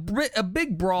 A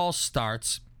big brawl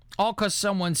starts, all because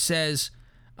someone says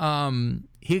you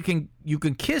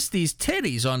can kiss these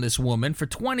titties on this woman for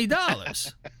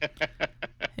 $20.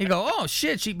 You go, oh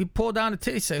shit, she pulled down the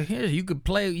titties. Say, here, you could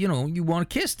play, you want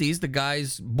to kiss these. The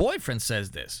guy's boyfriend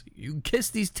says this. You can kiss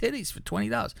these titties for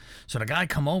 $20. So the guy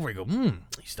come over, he go,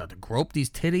 he start to grope these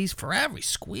titties forever. He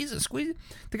squeeze it.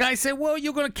 The guy said, well,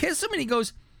 you're going to kiss him? And he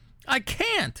goes, I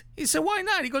can't. He said, why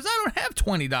not? He goes, I don't have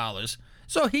 $20.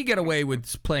 So he get away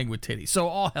with playing with titties. So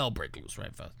all hell breaks loose,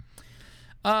 right,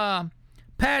 fellas?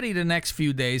 Patty, the next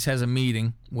few days, has a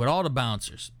meeting with all the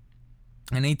bouncers.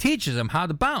 And he teaches them how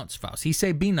to bounce, Faust. He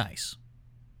say, be nice.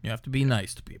 You have to be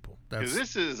nice to people. Because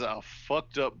this is a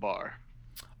fucked up bar.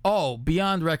 Oh,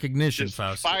 beyond recognition, Just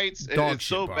Faust. fights. Dog It's shit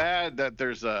so bar. bad that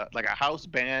there's a house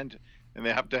band, and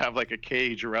they have to have like a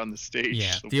cage around the stage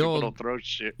Yeah, so the people old- don't throw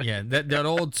shit. Yeah, that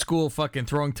old school fucking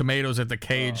throwing tomatoes at the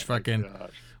cage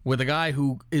with a guy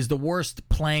who is the worst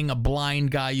playing a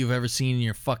blind guy you've ever seen in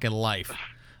your fucking life.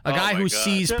 A guy my who God.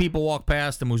 sees people walk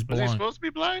past him who's Was he blind. supposed to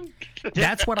be blind?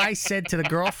 That's what I said to the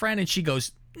girlfriend, and she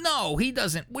goes, no, he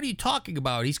doesn't. What are you talking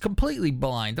about? He's completely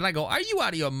blind. And I go, are you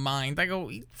out of your mind? I go,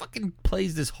 he fucking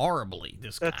plays this horribly,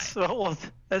 this guy.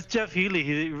 That's Jeff Healy.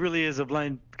 He really is a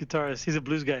blind guitarist. He's a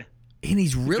blues guy. And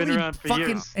he's really around for fucking.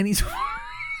 years. And he's.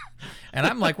 And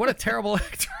I'm like, what a terrible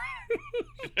actor.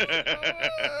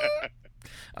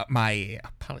 My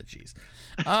apologies.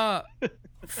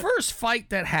 First fight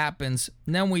that happens,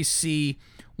 and then we see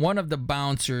one of the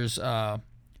bouncers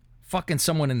fucking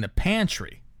someone in the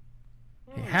pantry.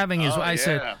 Having his, I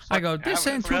said, I go, this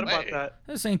ain't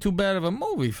too bad of a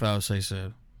movie, Faust. I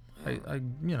said,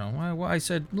 I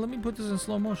said, let me put this in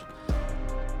slow motion.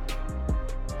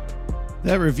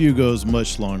 That review goes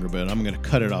much longer, but I'm going to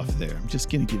cut it off there. I'm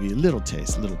just going to give you a little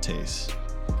taste.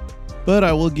 But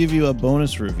I will give you a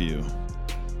bonus review.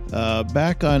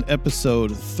 Back on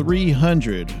episode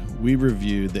 300, we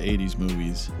reviewed the 80s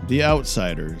movies, The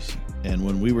Outsiders. And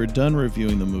when we were done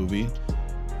reviewing the movie,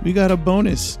 we got a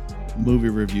bonus movie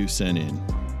review sent in.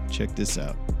 Check this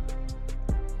out.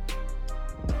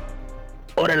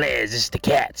 Orderly, this is the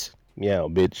Cats. Yeah,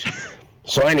 bitch.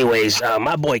 So anyways,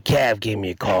 my boy Cav gave me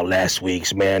a call last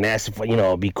week, man. Asked if,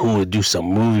 it'd be cool to do some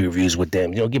movie reviews with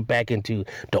them. Get back into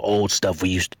the old stuff we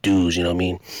used to do, you know what I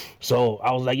mean? So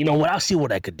I was like, you know what, I'll see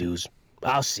what I could do.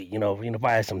 I'll see, if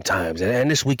I had some times. And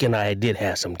this weekend I did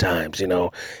have some times,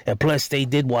 And plus, they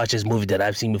did watch this movie that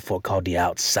I've seen before called The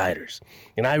Outsiders.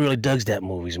 And I really dug that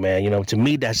movies, man. To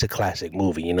me, that's a classic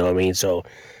movie, you know what I mean? So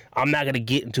I'm not going to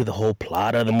get into the whole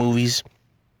plot of the movies,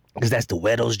 because that's the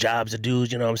Weddle's jobs to do,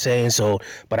 you know what I'm saying? So,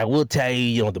 but I will tell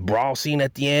you, the brawl scene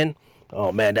at the end,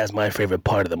 oh, man, that's my favorite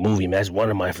part of the movie, man. That's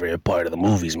one of my favorite part of the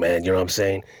movies, man. You know what I'm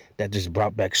saying? That just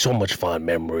brought back so much fond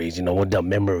memories, with the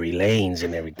memory lanes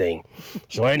and everything.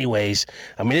 So anyways,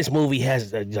 this movie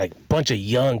has a bunch of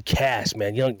young cast,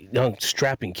 man, young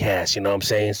strapping cast, you know what I'm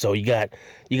saying? So you got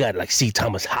like C.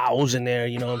 Thomas Howell's in there,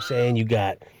 you know what I'm saying? You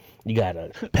got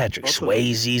Patrick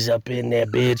Swayze's up in there,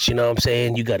 bitch, you know what I'm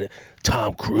saying? You got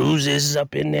Tom Cruise is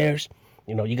up in there.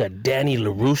 You got Danny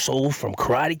LaRusso from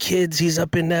Karate Kids, he's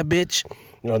up in that bitch.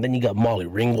 Then you got Molly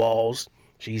Ringwalds.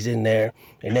 She's in there.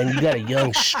 And then you got a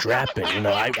young strapping.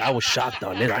 I was shocked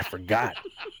on it. I forgot.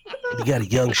 You got a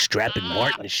young strapping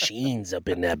Martin Sheen's up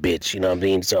in that bitch. You know what I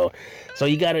mean? So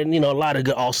you got a lot of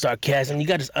good all-star cast. And you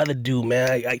got this other dude, man.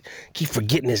 I keep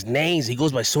forgetting his names. He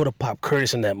goes by Soda Pop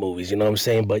Curtis in that movies. You know what I'm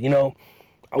saying? But,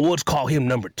 I would call him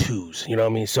number 2s. You know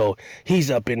what I mean? So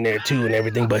he's up in there, too, and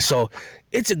everything. But so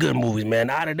it's a good movie, man.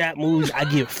 Out of that movies, I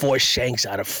give 4 shanks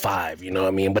out of 5, you know what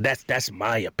I mean? But that's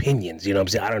my opinions, you know what I'm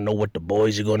saying? I don't know what the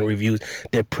boys are going to review.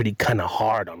 They're pretty kind of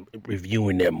hard on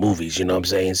reviewing their movies, you know what I'm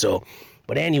saying? So,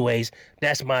 but anyways,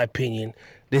 that's my opinion.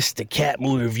 This is the Cat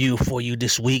movie review for you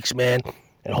this week's, man.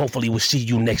 And hopefully we'll see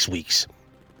you next week's.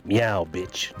 Meow,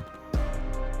 bitch.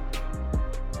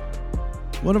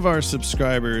 One of our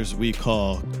subscribers we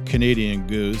call Canadian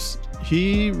Goose,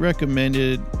 he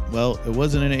recommended, well, it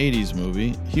wasn't an 80s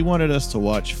movie. He wanted us to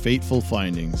watch Fateful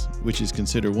Findings, which is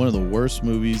considered one of the worst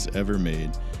movies ever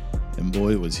made. And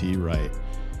boy, was he right.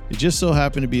 It just so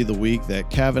happened to be the week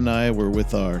that Cav and I were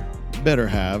with our better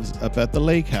halves up at the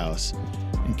lake house.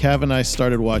 And Cav and I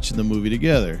started watching the movie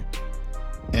together.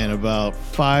 And about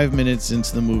 5 minutes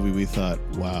into the movie, we thought,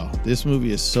 wow, this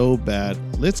movie is so bad.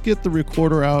 Let's get the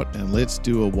recorder out and let's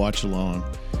do a watch along,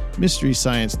 Mystery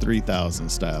Science 3000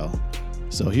 style.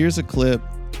 So here's a clip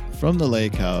from the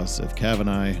lake house of Cav and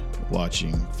I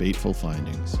watching Fateful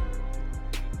Findings.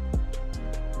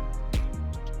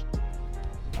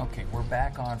 Okay, we're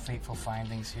back on Fateful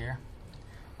Findings here.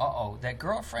 Uh-oh, that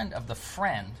girlfriend of the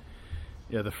friend.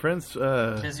 Yeah, the friend's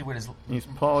busy with his. He's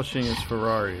polishing his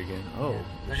Ferrari again. Oh,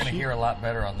 they're gonna hear a lot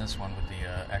better on this one with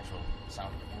the actual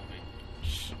sound of the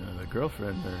movie. The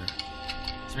girlfriend.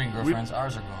 Speaking of girlfriends,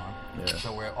 ours are gone. Yeah.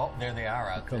 So we're there. They are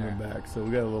out coming there. back. So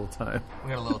we got a little time.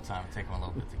 We got a little time. Take them a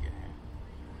little bit to get here.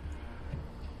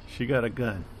 She got a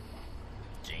gun.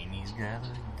 Jamie's got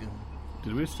a gun.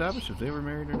 Did we establish if they were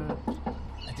married or not?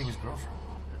 I think it was girlfriend.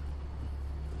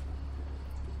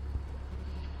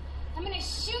 I'm gonna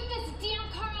shoot this damn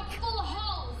car full of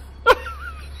holes.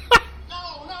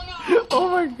 No. Oh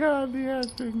my God, the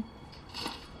acting.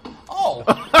 Oh.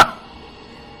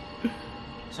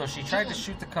 So she tried to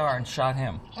shoot the car and shot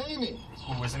him.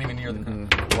 Who wasn't even near the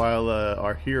car. While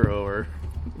our hero, or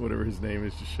whatever his name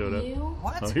is, just showed up.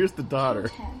 What? Oh, here's the daughter.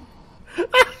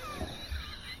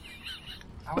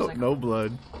 No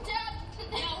blood.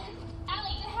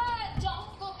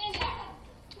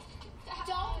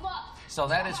 So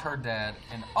that is her dad,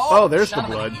 and there's the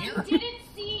blood. You didn't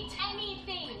see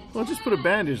anything. Well, just put a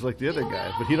bandage like the other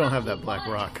guy, but he don't have that black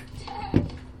rock.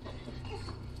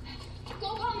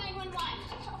 Go call 911.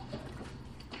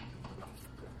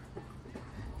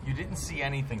 You didn't see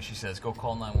anything, she says. Go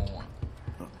call 911.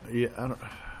 Yeah, I don't.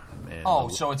 Man. Oh,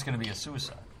 so it's gonna be a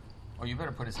suicide. Oh, you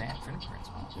better put his fingerprints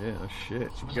on. Yeah,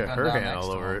 shit. She She got her hand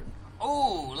all over it.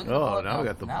 Oh, look at the Oh, blood. now we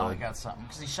got the now blood. we got something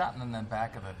because he shot him in the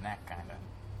back of the neck, kind of.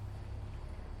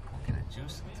 Look at the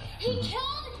juice. He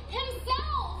killed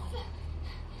himself.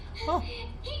 Oh.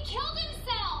 He killed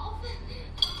himself.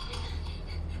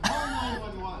 Call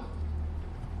 911.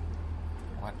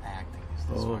 What acting is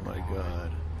this? Oh my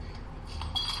God.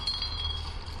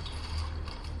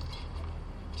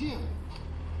 Jim.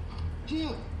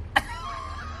 Jim.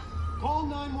 Call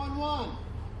 911.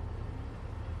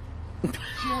 Jim.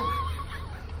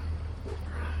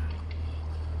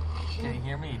 Can you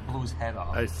hear me? He blew his head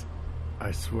off.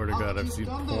 I swear to God, I've seen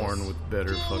porn with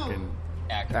better fucking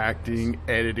Acting. acting,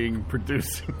 editing,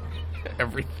 producing,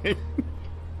 everything.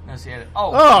 No, see,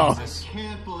 Oh. Jesus. I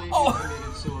can't believe you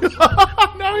committed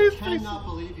suicide. Now he's I cannot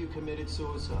believe you committed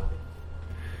suicide.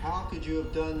 How could you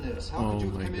have done this? How could you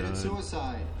have my committed God.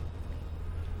 suicide?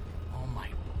 Oh my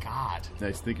God. Now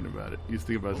he's thinking about it. He's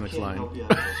thinking about his next Can't line. help you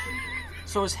out of this one.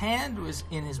 So his hand was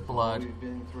in his blood, We've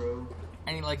been through.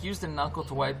 and he like used a knuckle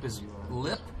to wipe his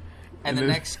lip, And and the then-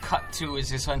 next cut to is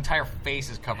his entire face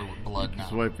is covered with blood now.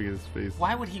 He's wiping his face.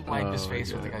 Why would he wipe his Oh,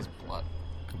 face with God. the guy's blood?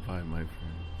 Goodbye, my friend.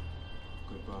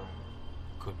 Goodbye.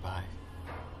 Goodbye.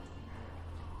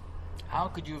 How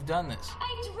could you have done this?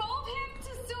 I drove him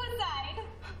to suicide.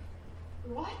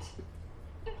 What?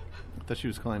 I thought she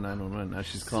was calling 911. Now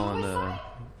she's calling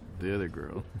the other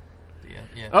girl.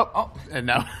 Yeah. Oh, and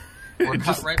now We're cut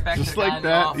just, right back to just the like guy in the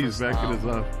that, office he's back in now. his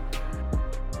office.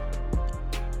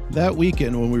 That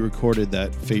weekend when we recorded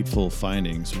that Fateful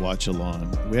Findings watch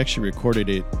along, we actually recorded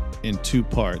it in two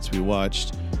parts. We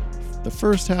watched the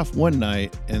first half one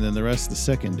night and then the rest the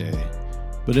second day.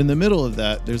 But in the middle of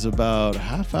that, there's about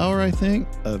half hour, I think,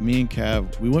 of me and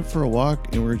Cav. We went for a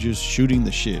walk and we're just shooting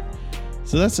the shit.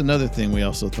 So that's another thing we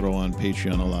also throw on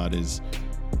Patreon a lot is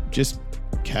just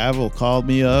Cav will call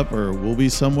me up or we'll be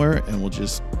somewhere and we'll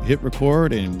just hit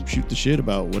record and shoot the shit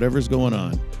about whatever's going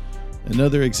on.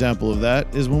 Another example of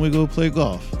that is when we go play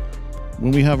golf.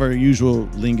 When we have our usual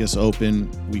Lingus Open,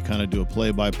 we kind of do a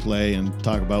play-by-play and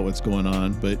talk about what's going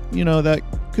on. But, you know, that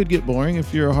could get boring.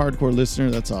 If you're a hardcore listener,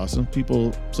 that's awesome.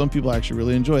 Some people actually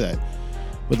really enjoy that.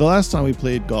 But the last time we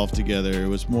played golf together, it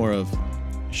was more of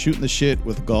shooting the shit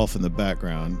with golf in the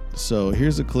background. So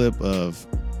here's a clip of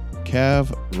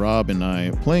Cav, Rob, and I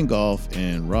playing golf,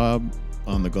 and Rob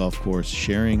on the golf course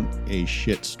sharing a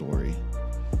shit story.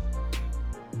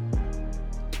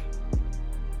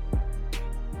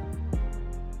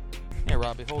 Hey,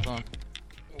 Robbie, hold on.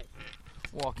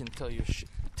 Walk and tell your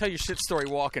shit story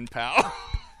walking, pal.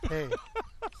 Hey,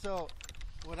 so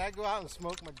when I go out and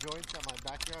smoke my joints out my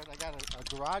backyard, I got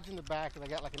a garage in the back, and I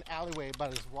got like an alleyway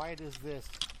about as wide as this.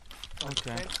 On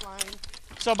Okay. the fence line.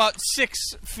 So about 6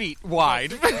 feet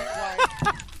wide. 6 feet wide.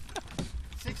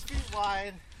 6 feet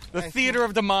wide. The Theater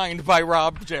of the Mind by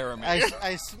Rob Jeremy.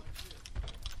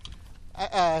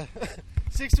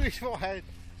 6 feet wide.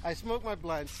 I smoke my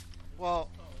blunts. Well,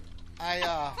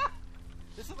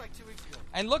 this is like 2 weeks ago.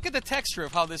 And look at the texture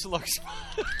of how this looks.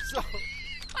 So,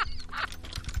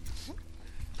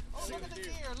 look at the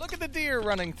deer. Look at the deer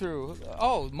running through.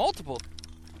 Oh, multiple.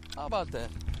 How about that?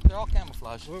 They're all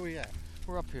camouflaged. Where we at?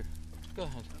 We're up here. Go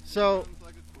ahead. So,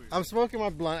 I'm smoking my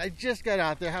blunt. I just got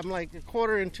out there. I'm like a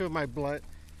quarter into my blunt,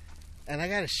 and I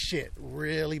got to shit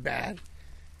really bad.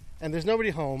 And there's nobody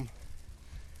home.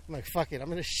 I'm like, fuck it. I'm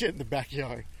going to shit in the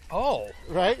backyard. Oh.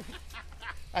 Right?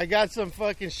 I got some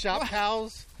fucking shop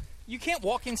towels. You can't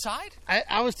walk inside?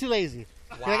 I was too lazy.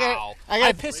 Wow.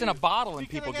 I piss in a bottle and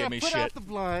people give me put shit. out the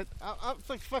blunt. I'm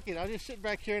like, fuck it. I'll just sit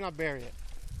back here and I'll bury it.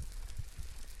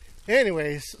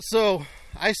 Anyways, so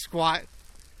I squat,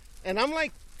 and I'm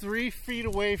like 3 feet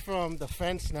away from the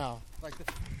fence now. Like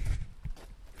the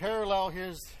parallel,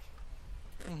 here's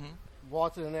wall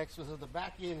to the next, so the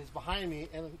back end is behind me,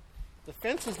 and the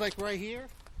fence is like right here.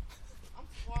 I'm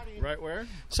squatting. Right where?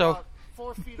 So- about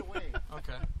 4 feet away.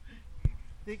 Okay.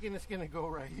 Thinking it's gonna go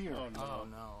right here. Oh,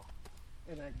 no.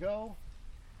 And I go,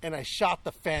 and I shot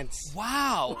the fence.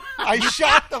 Wow. I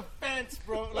shot the fence,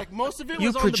 bro. Like most of it You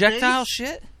was on projectile the base.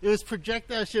 shit? It was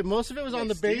projectile shit. Most of it was on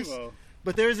the base,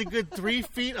 but there was a good 3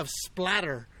 feet of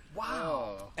splatter.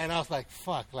 Wow. And I was like,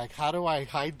 fuck, like how do I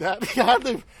hide that? I had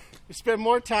to spend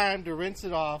more time to rinse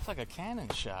it off. It's like a cannon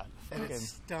shot. And it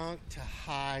stunk to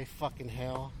high fucking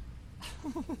hell.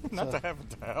 Not to heaven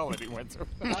to hell that he went through.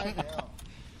 High hell.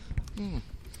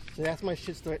 So that's my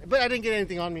shit story. But I didn't get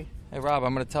anything on me. Hey, Rob,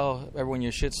 I'm going to tell everyone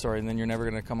your shit story, and then you're never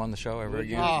going to come on the show ever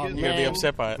again. Oh, you're going to be man.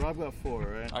 upset by it. Rob got 4,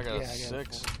 right? I got Yeah, I got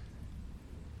 6. 4.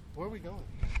 Where are we going?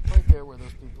 Right there where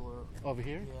those people are. Over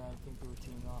here? Yeah, I think they were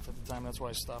teaming off at the time. That's why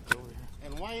I stopped over here.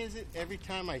 And why is it every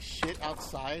time I shit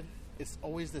outside, it's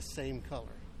always the same color?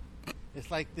 It's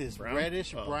like this Brown?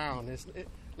 reddish Oh. brown.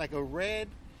 like a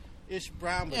red-ish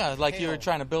brown. But Yeah, like you were pale.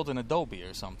 trying to build an adobe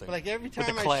or something. But like every with the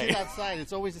time I clay. shit outside,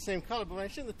 it's always the same color. But when I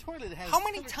shit in the toilet, it has. How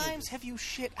many times have you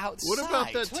shit outside? What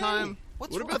about that 20. time?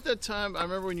 What's What wrong? about that time? I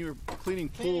remember when you were cleaning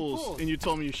pools and you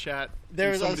told me you shat There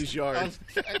in was somebody's yard.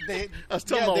 I was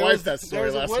telling my wife that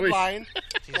story there last was a wood week. line,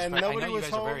 Jesus and Christ, I nobody know you was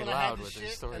guys are home, very and I had loud to with these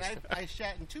shit, stories. and I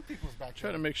shat in two people's backyard.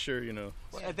 Trying to make sure you know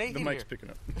Well, they the can mic's hear. picking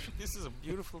up. This is a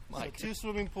beautiful So mic. 2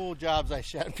 swimming pool jobs I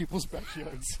shat in people's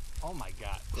backyards. Oh my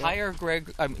God! Yeah. Hire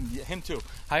Greg. Him too.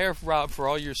 Hire Rob for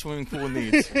all your swimming pool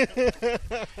needs.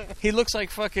 He looks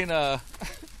like fucking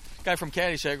guy from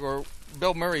Caddyshack or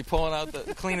Bill Murray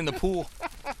cleaning the pool.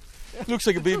 Looks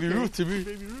like a Baby Ruth to me.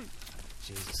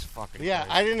 Jesus fucking. Yeah,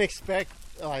 Christ. I didn't expect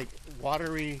like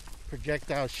watery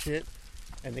projectile shit,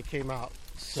 and it came out.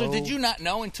 So did you not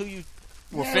know until you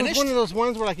were Yeah, finished? It was one of those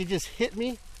ones where like it just hit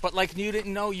me. But like you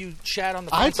didn't know you shat on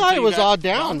the. I fence thought until it you was got all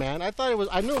down, done? man.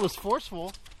 I knew it was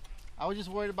forceful. I was just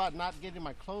worried about not getting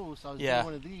my clothes. So I was Yeah. doing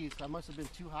one of these. I must have been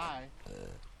too high.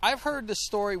 I've heard the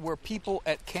story where people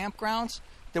at campgrounds,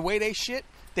 the way they shit,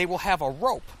 they will have a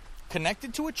rope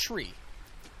connected to a tree,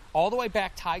 all the way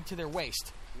back tied to their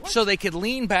waist, so they could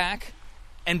lean back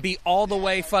and be all the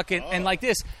way fucking and like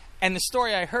this. And the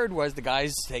story I heard was the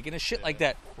guy's taking a shit like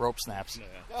that, rope snaps,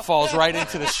 falls right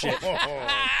into the shit.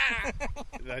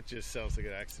 That just sounds like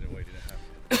an accident waiting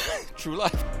to happen. True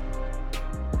life.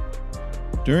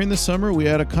 During the summer, we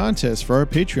had a contest for our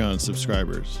Patreon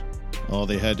subscribers. All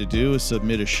they had to do was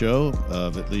submit a show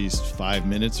of at least 5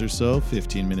 minutes or so,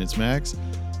 15 minutes max,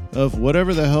 of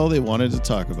whatever the hell they wanted to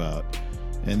talk about.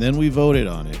 And then we voted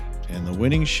on it, and the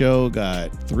winning show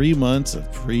got 3 months of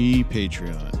free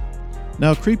Patreon.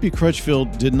 Now, Creepy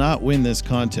Crutchfield did not win this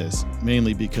contest,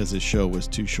 mainly because his show was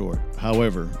too short.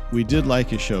 However, we did like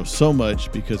his show so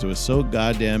much because it was so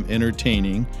goddamn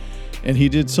entertaining, and he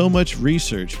did so much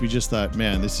research. We just thought,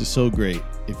 man, this is so great.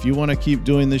 If you want to keep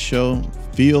doing this show,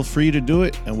 feel free to do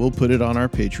it, and we'll put it on our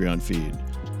Patreon feed.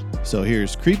 So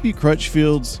here's Creepy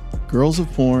Crutchfield's Girls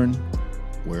of Porn.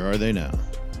 Where are they now?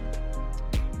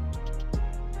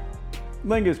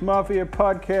 Lingus Mafia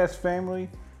podcast family,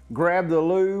 grab the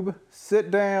lube,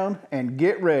 sit down, and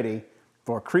get ready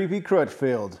for Creepy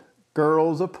Crutchfield's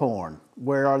Girls of Porn.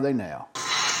 Where are they now?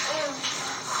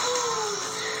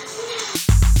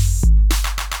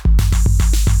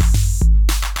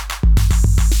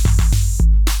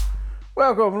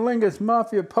 Welcome, Lingus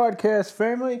Mafia podcast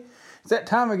family. It's that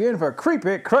time again for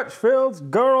Creepy Crutchfield's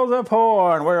Girls of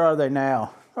Porn. Where are they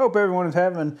now? Hope everyone is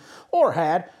having or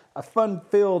had a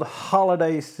fun-filled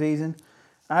holiday season.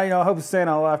 I hope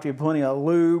Santa will offer you plenty of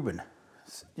lube and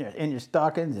in your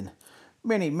stockings and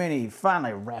many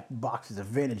finely wrapped boxes of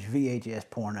vintage VHS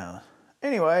pornos.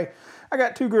 Anyway, I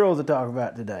got 2 girls to talk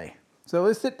about today. So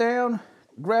let's sit down,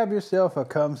 grab yourself a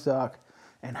cum sock,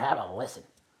 and have a listen.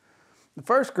 The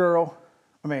first girl,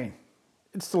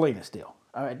 it's Selena still.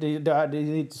 All right,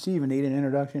 does she even need an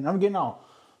introduction? I'm getting all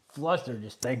flustered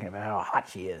just thinking about how hot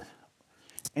she is.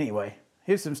 Anyway,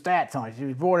 here's some stats on it. She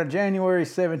was born on January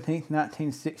 17th,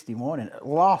 1961 in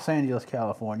Los Angeles,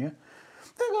 California.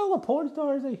 Think all the porn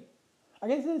stars, I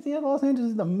guess Los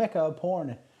Angeles is the mecca of porn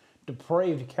in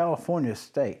depraved California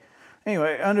state.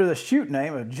 Anyway, under the shoot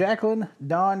name of Jacqueline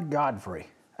Dawn Godfrey.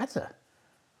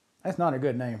 That's not a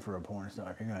good name for a porn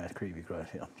star. If you're going to ask Creepy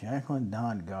Crutchfield. Jacqueline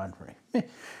Dawn Godfrey.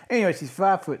 Anyway, she's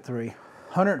 5'3",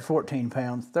 114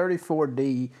 pounds,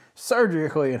 34D,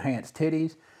 surgically enhanced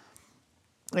titties.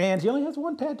 And she only has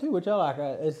one tattoo, which I like.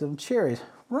 It's some cherries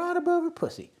right above her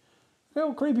pussy. The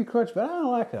old Creepy Crutchfield. I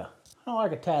don't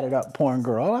like a tatted up porn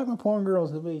girl. I like my porn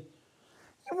girls to be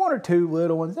 1 or 2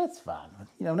 little ones. That's fine.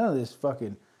 None of this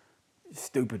fucking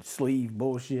stupid sleeve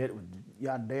bullshit with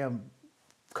goddamn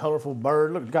colorful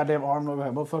bird. Look, goddamn arm look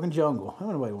like a motherfucking jungle. I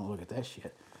don't know why you want to look at that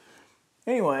shit.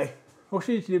 Anyway,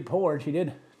 she did porn. She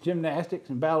did gymnastics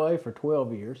and ballet for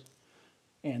 12 years.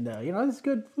 And, it's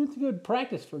good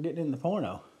practice for getting in the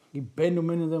porno. You bend them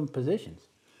into them positions.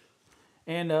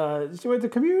 And she went to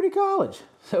community college.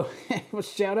 So,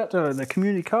 shout out to the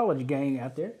community college gang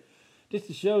out there. Just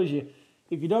to show you,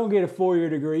 if you don't get a 4-year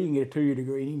degree, you can get a 2-year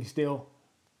degree. And you can still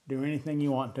do anything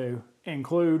you want to,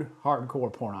 include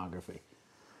hardcore pornography.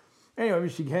 Anyway,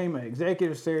 she became an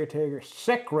executive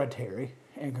secretary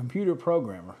and computer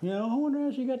programmer. I wonder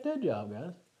how she got that job,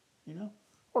 guys.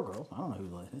 Or girls. I don't know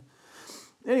who's listening.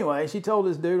 Anyway, she told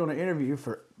this dude on an interview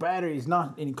for Batteries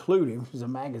Not Included, which was a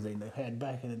magazine they had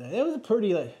back in the day. It was a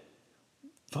pretty,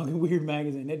 fucking weird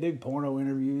magazine. They did porno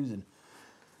interviews and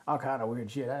all kind of weird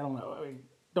shit. I don't know.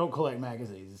 Don't collect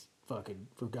magazines. Fucking,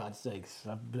 for God's sakes.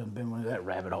 I've been into that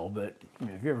rabbit hole, but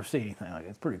if you ever see anything like that,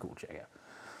 it's pretty cool to check out.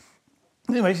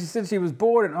 Anyway, she said she was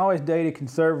bored and always dated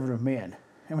conservative men.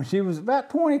 And when she was about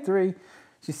 23,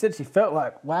 she said she felt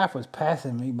like life was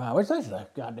passing me by, which is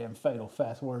like goddamn fatal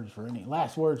last words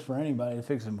for anybody to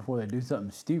fix them before they do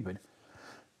something stupid.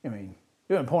 I mean,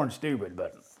 doing porn stupid,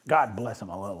 but God bless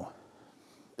them, I love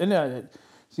them. And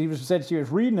said she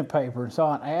was reading the paper and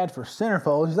saw an ad for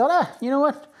Centerfold. She thought, you know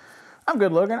what? I'm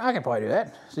good looking. I can probably do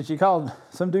that. So she called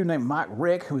some dude named Mike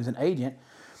Rick, who was an agent.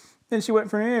 Then she went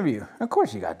for an interview. Of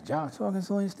course she got the job. It's fucking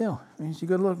Selena Still. I mean, she's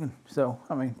good looking. So,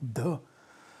 I mean, duh.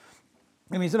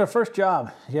 I mean, it's her first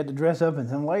job. She had to dress up in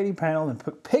some lady panels and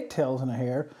put pigtails in her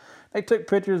hair. They took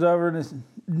pictures of her in this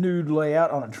nude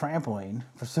layout on a trampoline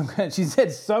for some kind. She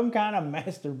said some kind of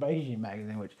masturbation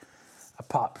magazine, which I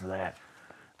popped for that.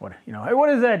 What, you know, hey, what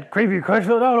is that, creepy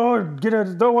Crutchfield?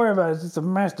 Don't worry about it. It's just a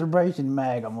masturbation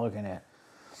mag I'm looking at.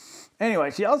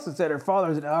 Anyway, she also said her father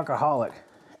was an alcoholic,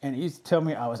 and he used to tell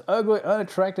me I was ugly,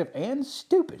 unattractive, and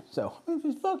stupid. So, I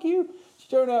mean, fuck you. She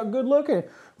turned out good looking,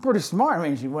 pretty smart. I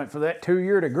mean, she went for that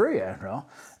 2-year degree after all.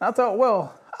 And I thought,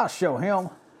 well, I'll show him.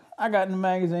 I got in the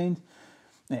magazines,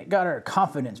 and it got her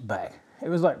confidence back. It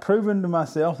was like proving to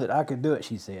myself that I could do it,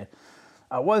 she said.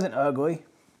 I wasn't ugly,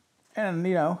 and,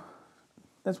 you know,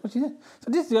 that's what she said. So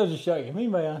this goes to show you, if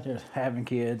anybody out there is having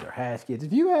kids or has kids,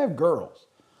 if you have girls,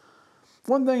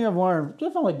 one thing I've learned,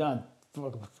 definitely done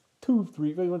 4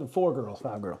 girls,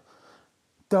 5 girls.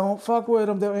 Don't fuck with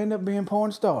them. They'll end up being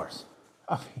porn stars.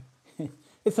 I mean,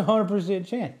 it's 100%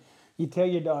 chance. You tell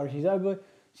your daughter she's ugly,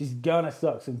 she's gonna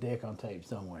suck some dick on tape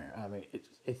somewhere. I mean,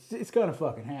 it's gonna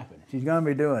fucking happen. She's gonna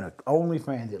be doing an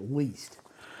OnlyFans at least.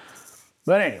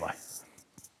 But anyway,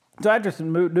 so after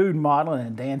some nude modeling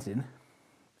and dancing,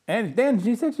 and then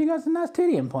she said she got some nice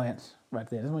titty implants right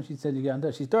there. That's when she said she got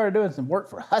into. She started doing some work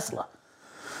for Hustler,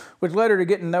 which led her to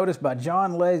getting noticed by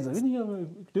John Leslie.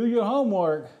 Do your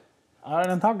homework. I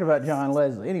done talked about John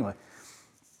Leslie. Anyway,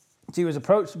 she was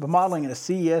approached by modeling at a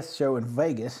CES show in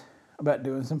Vegas about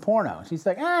doing some porno. She's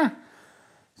like,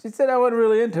 She said I wasn't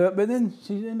really into it, but then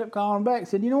she ended up calling back and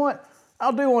said, you know what?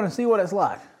 I do want to see what it's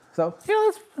like. So,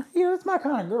 that's my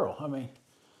kind of girl. I mean,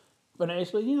 but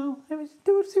actually, do it,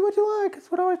 see what you like.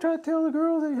 That's what I always try to tell the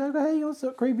girls. They go, hey, you want to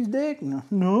suck creepy's dick? No,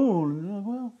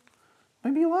 well,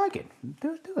 maybe you like it.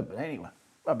 Do it. But anyway,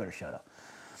 I better shut up.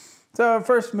 So, our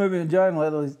first movie in John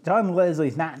Leslie's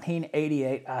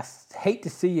 1988, I Hate to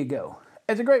See You Go.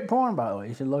 It's a great porn, by the way.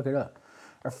 You should look it up.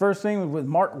 Our first scene was with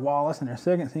Mark Wallace, and our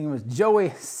second scene was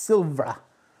Joey Silva. I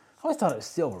always thought it was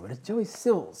Silver, but it's Joey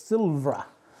Silva.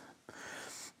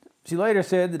 She later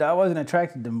said that I wasn't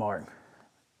attracted to Mark.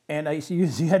 And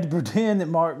she had to pretend that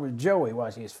Mark was Joey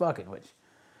while she was fucking, which,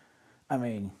 I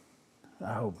mean,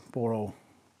 I hope poor old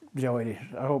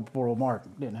Mark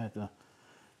didn't have to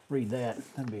read that.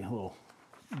 That'd be a little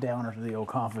downer to the old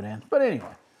confidence. But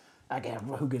anyway,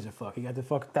 who gives a fuck? He got to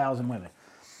fuck 1,000 women.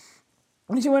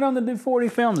 And she went on to do 40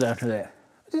 films after that,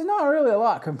 which is not really a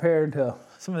lot compared to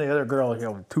some of the other girls,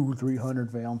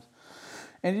 200-300 films.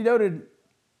 And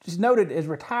she's noted as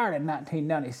retired in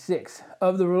 1996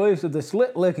 of the release of the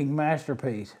slit-licking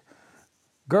masterpiece,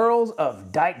 Girls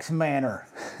of Dykes Manor.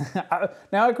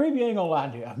 Now, creepy ain't gonna lie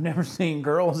to you. I've never seen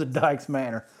Girls of Dykes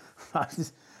Manor.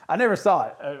 I never saw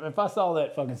it. If I saw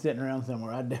that fucking sitting around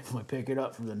somewhere, I'd definitely pick it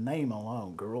up for the name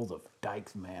alone, Girls of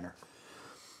Dykes Manor.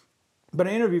 But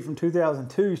in an interview from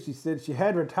 2002, she said she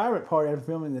had a retirement party after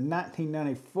filming the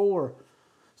 1994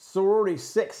 Sorority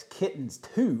Sex Kittens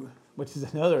 2, which is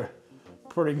another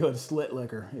pretty good slit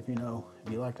licker, if you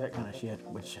like that kind of shit,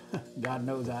 which God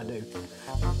knows I do.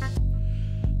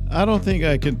 I don't think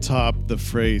I can top the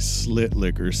phrase slit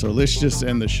licker, so let's just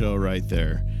end the show right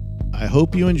there. I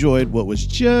hope you enjoyed what was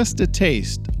just a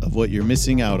taste of what you're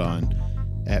missing out on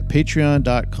at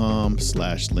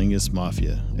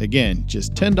patreon.com/LingusMafia. Again,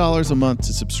 just $10 a month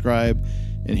to subscribe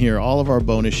and hear all of our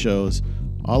bonus shows,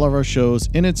 all of our shows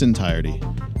in its entirety,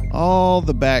 all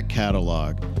the back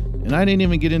catalog. And I didn't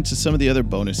even get into some of the other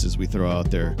bonuses we throw out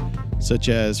there, such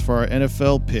as for our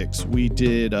NFL picks, we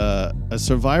did a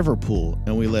survivor pool,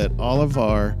 and we let all of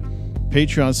our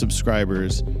Patreon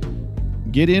subscribers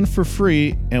get in for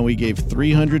free, and we gave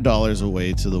 $300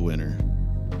 away to the winner.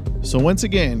 So once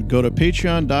again, go to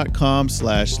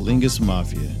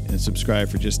patreon.com/LingusMafia and subscribe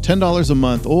for just $10 a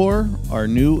month or our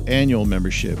new annual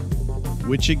membership,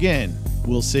 which again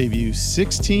will save you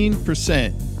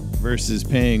 16% versus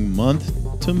paying month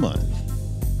to month.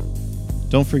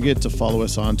 Don't forget to follow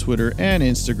us on Twitter and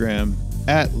Instagram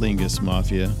at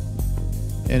LingusMafia.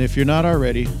 And if you're not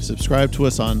already, subscribe to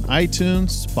us on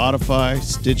iTunes, Spotify,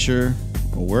 Stitcher,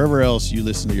 or wherever else you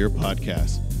listen to your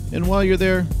podcast. And while you're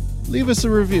there, leave us a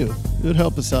review. It would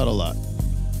help us out a lot.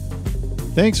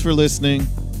 Thanks for listening.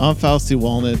 I'm Fausti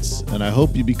Walnuts, and I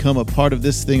hope you become a part of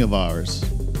this thing of ours.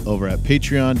 over at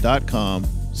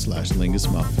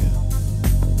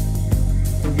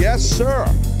patreon.com/LingusMafia. Yes, sir,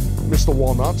 Mr.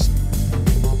 Walnuts.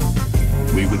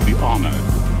 We would be honored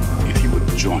if you would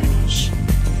join us.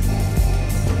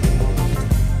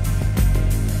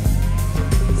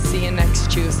 See you next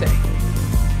Tuesday.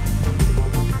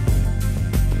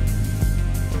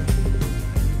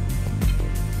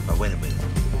 Now, wait a minute.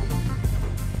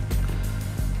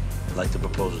 I'd like to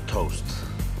propose a toast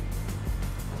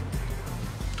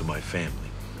to my family.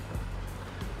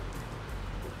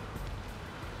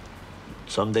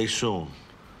 Someday soon,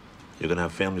 you're gonna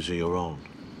have families of your own.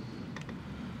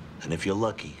 And if you're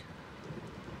lucky,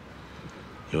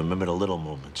 you'll remember the little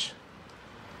moments.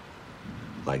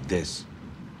 Like this.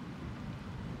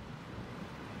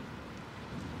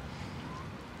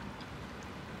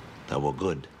 That were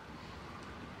good.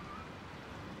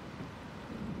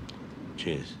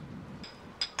 Cheers.